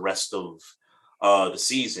throughout the rest of the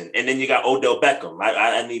season. And then you got Odell Beckham.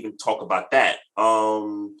 I didn't even talk about that.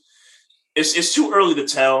 It's too early to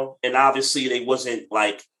tell, and obviously they wasn't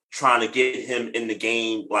like trying to get him in the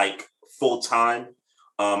game like full time.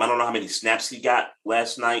 I don't know how many snaps he got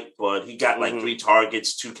last night, but he got like 3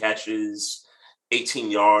 targets, 2 catches, 18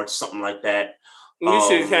 yards, something like that. You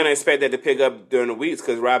should kind of expect that to pick up during the weeks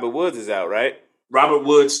because Robert Woods is out, right? Robert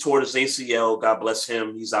Woods tore his ACL. God bless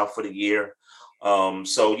him. He's out for the year.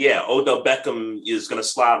 So, yeah, Odell Beckham is going to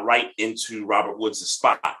slide right into Robert Woods'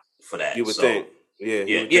 spot for that. You would think. Yeah.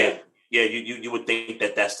 You would think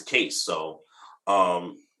that that's the case. So,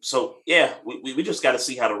 we just got to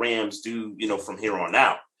see how the Rams do, from here on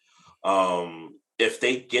out. if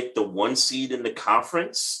they get the 1 seed in the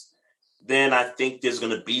conference, then I think there's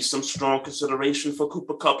going to be some strong consideration for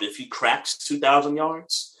Cooper Kupp if he cracks 2,000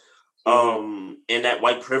 yards. And that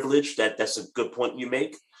white privilege, that's a good point you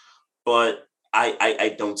make. But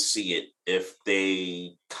I don't see it if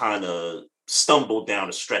they kind of stumble down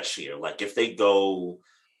a stretch here. Like if they go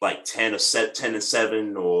like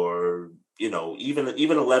 10-7, or even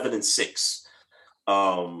 11-6.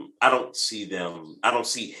 I don't see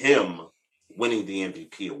him winning the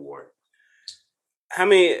MVP award. How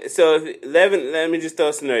many? So if 11. Let me just throw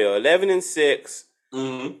a scenario: 11-6,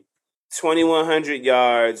 2,100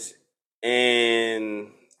 yards, and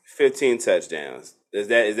 15 touchdowns. Is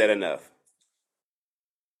that enough?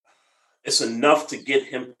 It's enough to get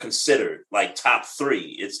him considered like top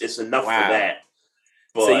 3. It's enough for that.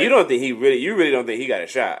 But so you don't think you really don't think he got a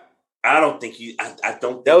shot? I don't think he. I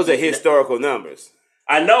don't. Those are historical numbers.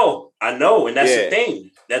 I know, and that's the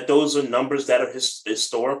thing, that those are numbers that are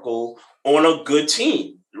historical on a good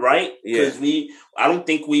team, right? Because I don't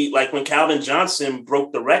think like when Calvin Johnson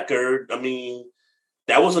broke the record. I mean,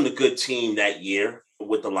 that wasn't a good team that year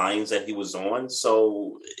with the Lions that he was on,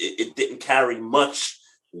 so it didn't carry much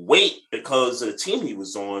weight because of the team he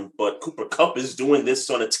was on. But Cooper Kupp is doing this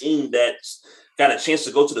on a team that's got a chance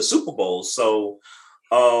to go to the Super Bowl, so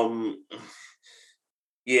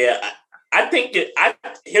I think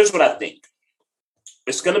here's what I think.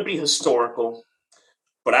 It's going to be historical,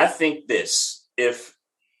 but I think if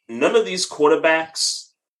none of these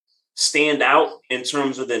quarterbacks stand out in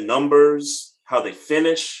terms of their numbers, how they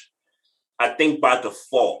finish, I think by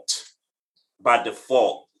default,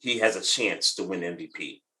 he has a chance to win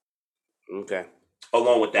MVP. Okay.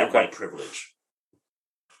 Along with that white privilege.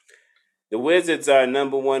 The Wizards are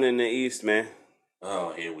number 1 in the East, man.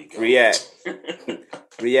 Oh, here we go. React.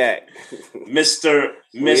 Mr.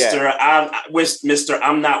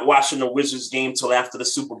 I'm not watching the Wizards game till after the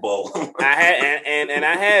Super Bowl. I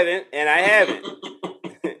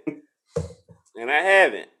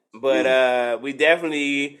haven't. But we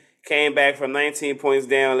definitely came back from 19 points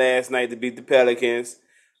down last night to beat the Pelicans.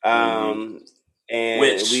 And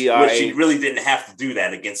which you really didn't have to do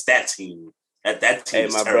that against that team. That team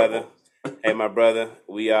is terrible. Hey, my brother,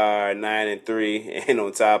 we are 9-3 and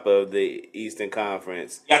on top of the Eastern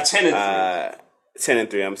Conference. Y'all 10-3.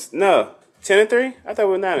 10-3. 10-3? I thought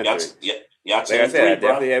we were 9-3. Y'all 10-3, like I said, I bro.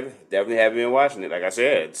 definitely haven't been watching it. Like I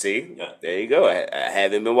said, see, there you go. I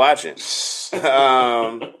haven't been watching. So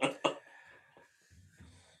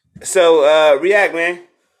react, man.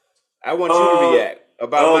 I want you to react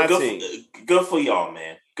about my team. Good for y'all,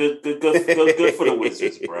 man. Good for the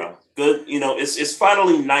Wizards, bro. Good, it's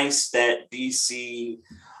finally nice that DC,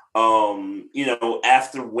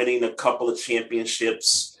 after winning a couple of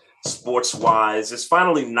championships, sports-wise, it's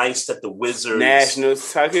finally nice that the Wizards,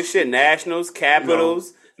 Nationals,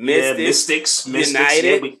 Capitals, Mystics,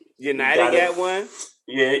 United, United got one.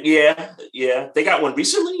 Yeah. They got one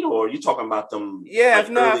recently, or are you talking about them? Yeah,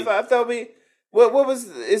 I thought we. What was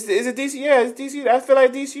is it DC? Yeah, it's DC. I feel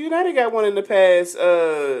like DC United got one in the past 2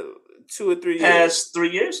 or 3 years. Past 3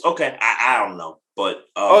 years? Okay, I don't know, but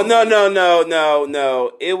no.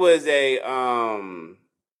 It was a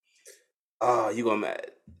you gonna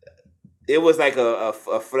mad. It was like a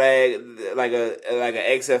flag, like a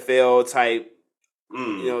XFL type.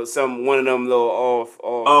 One of them little off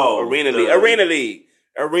arena league,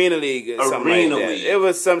 something like that. It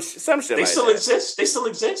was some shit. They still exist. They still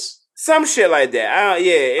exist. Some shit like that.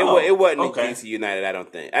 It wasn't DC United. I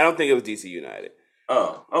don't think it was DC United.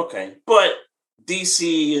 Oh, okay. But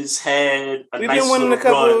DC has had we've been winning a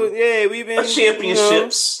couple. We've been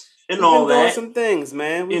championships and all that. Doing some things,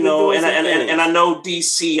 man. And I know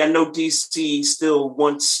DC still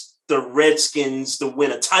wants the Redskins to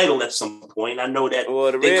win a title at some point. I know that.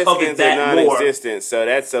 Well, the Redskins are non-existent, so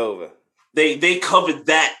that's over. They covered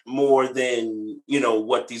that more than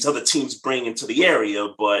what these other teams bring into the area,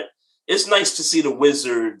 but it's nice to see the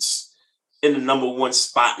Wizards in the number 1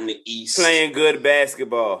 spot in the East. Playing good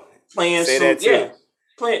basketball. Playing some good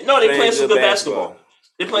basketball.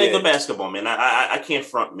 They're playing good basketball, man. I can't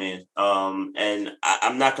front, man. And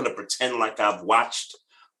I'm not going to pretend like I've watched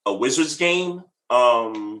a Wizards game,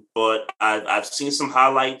 but I've seen some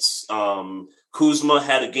highlights. Kuzma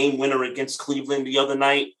had a game winner against Cleveland the other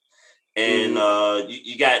night. And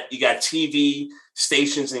you got TV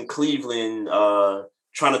stations in Cleveland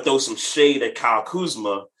trying to throw some shade at Kyle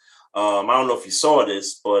Kuzma. I don't know if you saw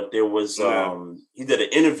this, but there was he did an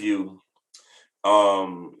interview.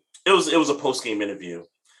 It was a post-game interview,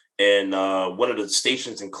 and one of the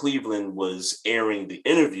stations in Cleveland was airing the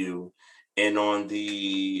interview, and on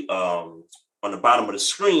the bottom of the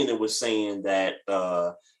screen it was saying that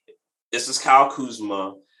this is Kyle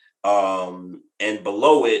Kuzma. And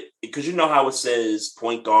below it, because you know how it says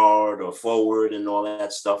point guard or forward and all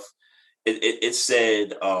that stuff. It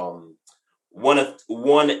said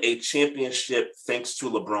won a championship thanks to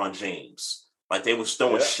LeBron James. Like they was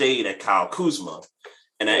throwing shade at Kyle Kuzma.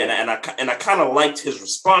 And I kind of liked his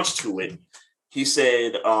response to it. He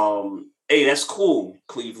said, hey, that's cool,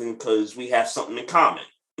 Cleveland, because we have something in common.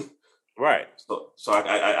 Right. So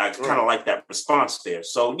I kind of like that response there.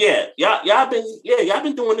 So y'all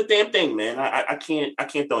been doing the damn thing, man. I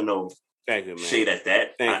can't throw no shade at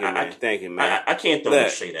that. Thank you, man. I can't throw no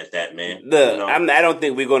shade at that, man. Look, I don't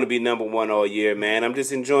think we're going to be number one all year, man. I'm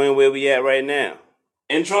just enjoying where we at right now.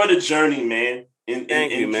 Enjoy the journey, man.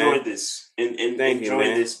 Enjoy this. Enjoy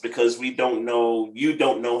this because you don't know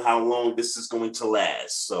how long this is going to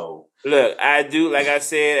last. So look, I do, like I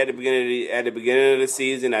said at the beginning of the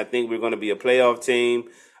season, I think we're going to be a playoff team.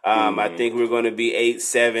 I think we're going to be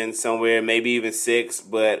 8-7 somewhere, maybe even 6.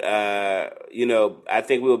 But I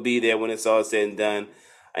think we'll be there when it's all said and done.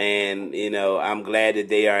 And I'm glad that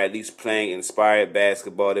they are at least playing inspired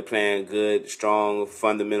basketball. They're playing good, strong,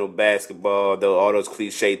 fundamental basketball. Though all those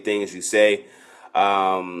cliche things you say.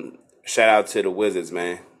 Shout out to the Wizards,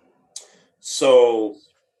 man. So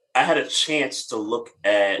I had a chance to look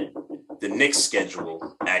at the Knicks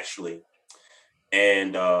schedule, actually.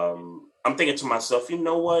 And I'm thinking to myself, you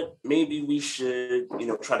know what? Maybe we should,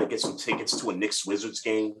 try to get some tickets to a Knicks Wizards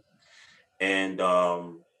game. And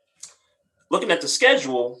looking at the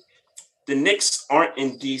schedule, the Knicks aren't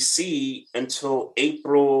in DC until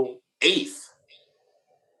April 8th.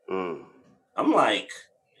 I'm like,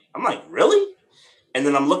 really? And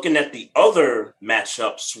then I'm looking at the other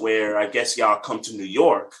matchups where I guess y'all come to New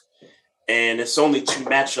York, and it's only 2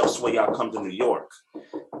 matchups where y'all come to New York,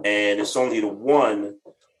 and it's only the one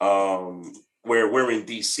where we're in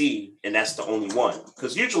DC, and that's the only one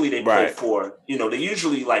because usually they play 4. They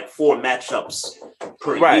usually like 4 matchups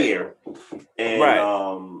per year, and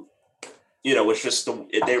it's just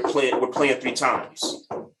we're playing 3 times.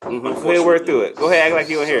 Go ahead, work through it. Go ahead, act like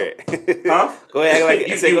you don't hear it. Huh? Go ahead, act like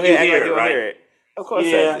you don't hear it. Of course,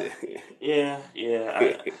 yeah.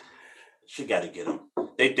 She got to get them.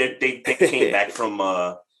 They came back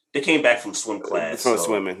from swim class. From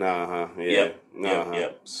swimming,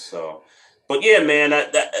 Yep. So, but yeah, man,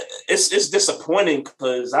 it's disappointing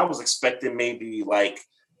because I was expecting maybe like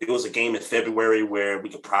it was a game in February where we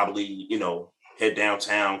could probably head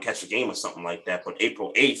downtown, catch a game or something like that. But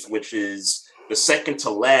April 8th, which is the second to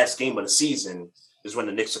last game of the season, is when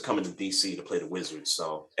the Knicks are coming to DC to play the Wizards.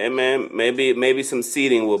 So, hey man, maybe some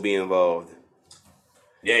seeding will be involved.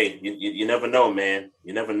 Yeah, you never know, man.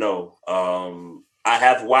 You never know. I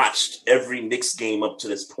have watched every Knicks game up to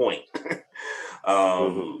this point.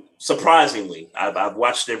 Surprisingly, I've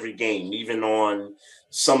watched every game, even on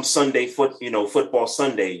some Sunday football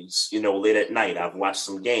Sundays. Late at night, I've watched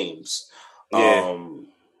some games. Yeah.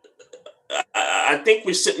 I think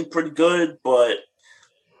we're sitting pretty good, but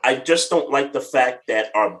I just don't like the fact that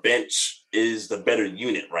our bench is the better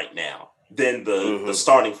unit right now than the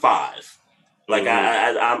starting 5. Like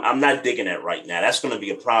I'm not digging that right now. That's going to be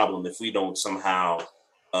a problem if we don't somehow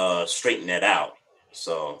straighten that out.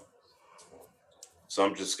 So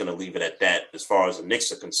I'm just going to leave it at that. As far as the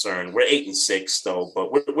Knicks are concerned, we're 8-6 though,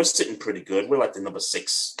 but we're sitting pretty good. We're like the number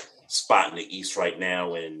 6 spot in the East right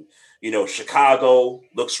now, and Chicago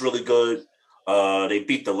looks really good. They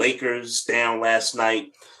beat the Lakers down last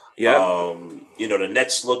night. Yeah. The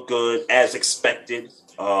Nets look good as expected.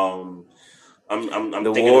 I'm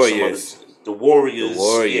the thinking Warriors. of the Warriors.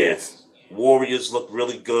 Yeah. Warriors look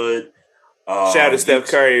really good. Shout out to Steph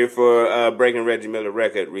Curry for breaking Reggie Miller's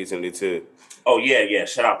record recently too. Oh yeah.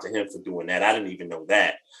 Shout out to him for doing that. I didn't even know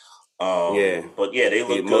that. But yeah, they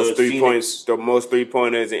look good. The most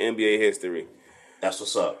 3-pointers in NBA history. That's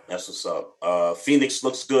what's up. Phoenix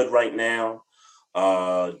looks good right now.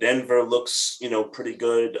 Denver looks, pretty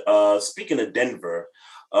good. Speaking of Denver,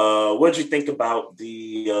 what did you think about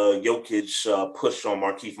the Jokic push on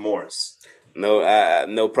Markieff Morris?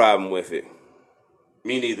 No problem with it.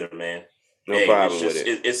 Me neither, man. No problem with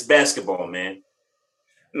it. It's basketball, man.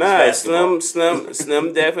 Nah, Slim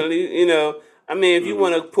definitely. If you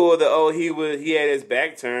want to pull he had his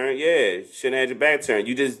back turned, shouldn't have your back turned.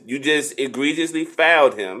 You just egregiously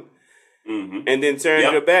fouled him. And then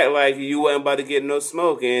turned your back like you wasn't about to get no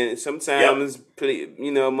smoke. And sometimes,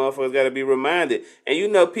 motherfuckers got to be reminded.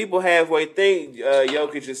 And people halfway think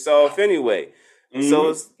Jokic is soft anyway. So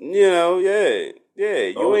it's, You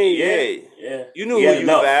knew who you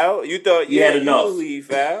fouled. You thought, you knew who you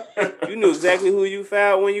fouled. You knew exactly who you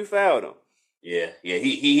fouled when you fouled him. Yeah.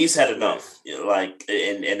 He's had enough.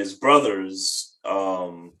 And his brothers,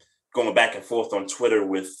 going back and forth on Twitter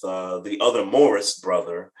with the other Morris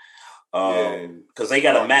brother, because they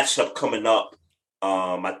got a matchup coming up.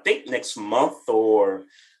 I think next month or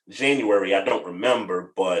January. I don't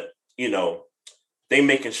remember, but they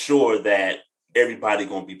making sure that everybody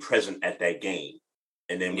gonna be present at that game,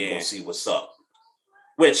 and then we're gonna see what's up.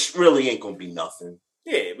 Which really ain't gonna be nothing.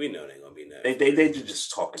 Yeah, we know they ain't gonna be nothing. They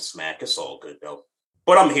just talking smack. It's all good though.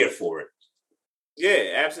 But I'm here for it.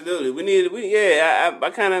 Yeah, absolutely.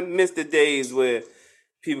 I kind of miss the days where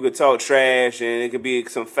people could talk trash and it could be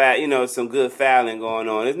some some good fouling going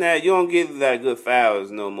on. Isn't that you don't get that good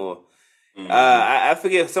fouls no more? Mm-hmm. I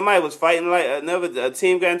forget somebody was fighting like a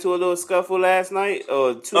team got into a little scuffle last night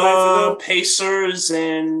or 2 nights ago. Pacers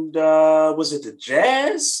and was it the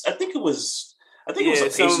Jazz? I think it was the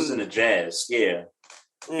Pacers and the Jazz. Yeah.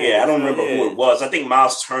 I don't remember who it was. I think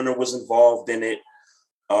Miles Turner was involved in it.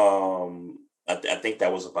 I think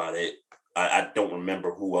that was about it. I don't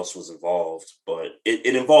remember who else was involved, but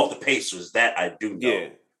it involved the Pacers. That I do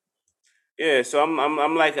know. Yeah. So I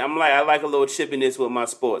like a little chippiness with my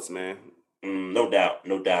sports, man. No doubt.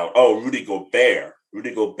 Oh, Rudy Gobert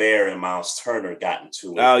and Miles Turner got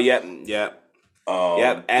into it. Oh, yep. And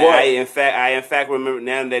I in fact remember,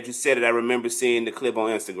 now that you said it, I remember seeing the clip on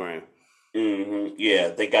Instagram. Mm-hmm.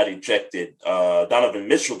 Yeah, they got ejected. Donovan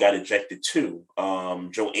Mitchell got ejected too.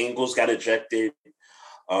 Joe Ingles got ejected.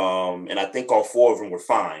 And I think all 4 of them were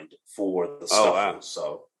fined for the scuffle. Wow.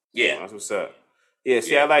 So yeah, that's what's up. Yeah,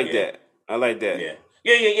 see, I like that. I like that.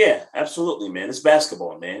 Yeah. Absolutely, man. It's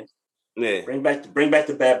basketball, man. Yeah. Bring back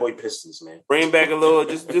the bad boy Pistons, man. Bring back a little,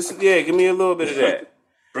 just give me a little bit of that.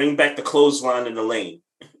 Bring back the clothesline in the lane.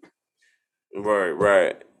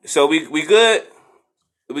 Right. So we good?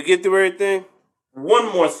 Did we get through everything? One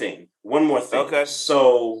more thing. Okay.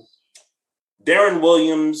 So Darren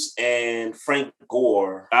Williams and Frank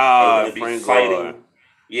Gore are going to be fighting. Gore.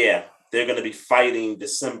 Yeah, they're going to be fighting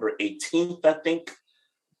December 18th, I think,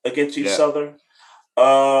 against each other.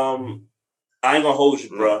 I ain't gonna hold you,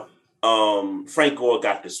 bro. Frank Gore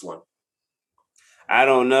got this one. I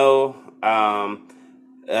don't know.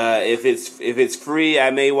 If it's free,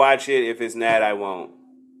 I may watch it. If it's not, I won't.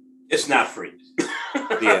 It's not free.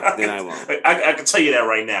 Yeah, then I won't. I can tell you that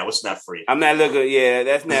right now. It's not free. I'm not looking. Yeah,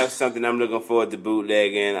 that's not something I'm looking forward to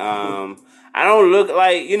bootlegging. I don't look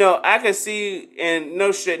like I can see, and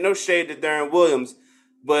no shade to Darren Williams,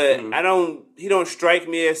 but he don't strike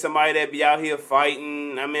me as somebody that be out here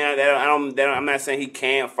fighting. I mean, I'm not saying he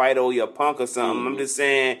can't fight or he a punk or something. I'm just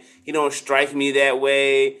saying he don't strike me that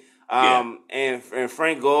way. And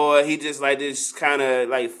Frank Gore, he just like this kind of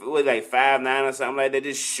like 5'9" or something like that,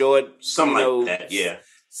 just short, like that, yeah,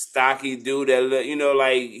 stocky dude that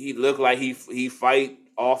like he look like he fight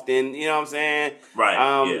often. You know what I'm saying? Right.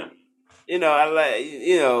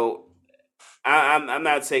 I'm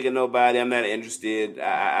not taking nobody. I'm not interested.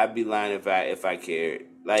 I'd be lying if I cared.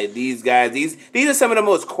 Like these guys, these are some of the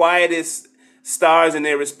most quietest stars in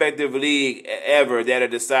their respective league ever that are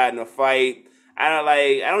deciding to fight.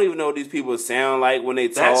 I don't even know what these people sound like when they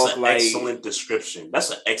talk. That's an excellent description. That's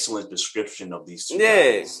an excellent description of these two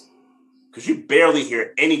guys. Because you barely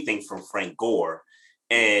hear anything from Frank Gore.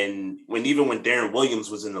 And even when Darren Williams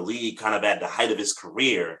was in the league, kind of at the height of his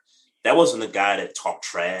career, that wasn't a guy that talked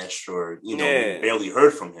trash or, you barely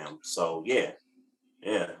heard from him. So, yeah.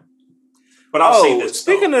 But I'll say this,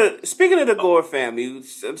 speaking of the Gore family,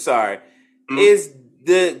 I'm sorry. Is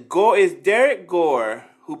Derek Gore,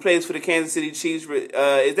 who plays for the Kansas City Chiefs,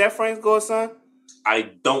 is that Frank Gore's son?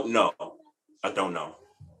 I don't know.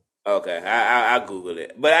 Okay, I'll Google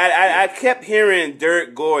it. But I kept hearing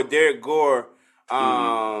Derek Gore,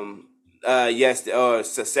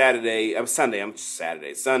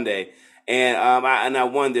 Sunday. And I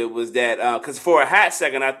wondered, was that because for a hot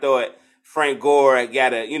second I thought Frank Gore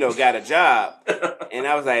got a job, and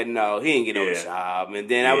I was like, no, he didn't get no job. And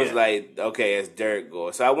then I was like, okay, it's Derek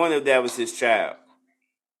Gore. So I wonder if that was his child.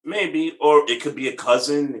 Maybe, or it could be a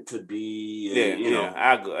cousin. It could be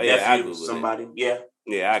nephew of somebody.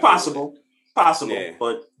 It's possible. Yeah.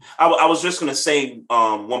 But I was just gonna say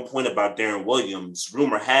one point about Darren Williams.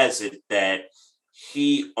 Rumor has it that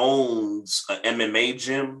he owns an MMA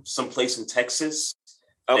gym someplace in Texas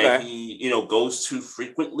that he goes to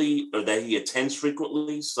frequently, or that he attends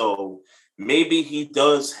frequently. So maybe he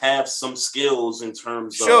does have some skills in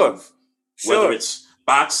terms of whether it's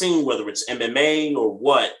boxing, whether it's MMA or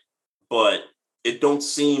what, but it don't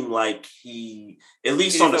seem like at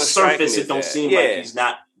least on the surface, it don't seem like he's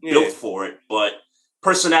not built for it. But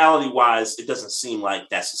personality-wise, it doesn't seem like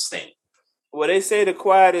that's his thing. Well, they say the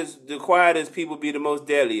quietest people be the most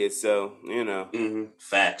deadliest. So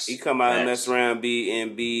Facts. He come out and mess around,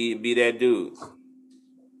 be that dude.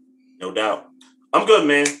 No doubt. I'm good,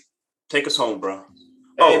 man. Take us home, bro.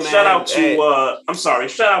 Hey, man, shout out to hey.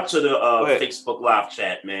 shout out to the Facebook live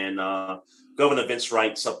chat, man. Governor Vince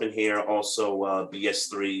Wright's up in here, also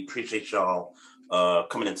BS3. Appreciate y'all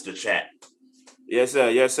coming into the chat. Yes, sir.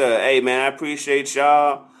 Yes, sir. Hey, man, I appreciate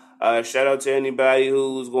y'all. Shout out to anybody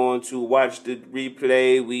who's going to watch the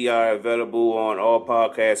replay. We are available on all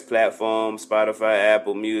podcast platforms, Spotify,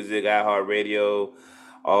 Apple Music, iHeartRadio,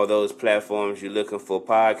 all those platforms you're looking for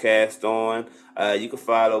podcasts on. You can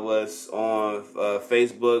follow us on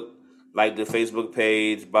Facebook, like the Facebook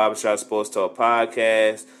page, Barbershop Sports Talk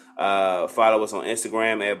Podcast. Follow us on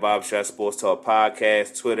Instagram at Barbershop Sports Talk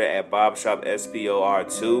Podcast, Twitter at Barbershop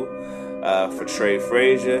SPOR2. For Trey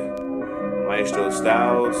Frazier, Maestro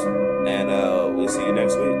Styles, and we'll see you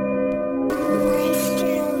next week.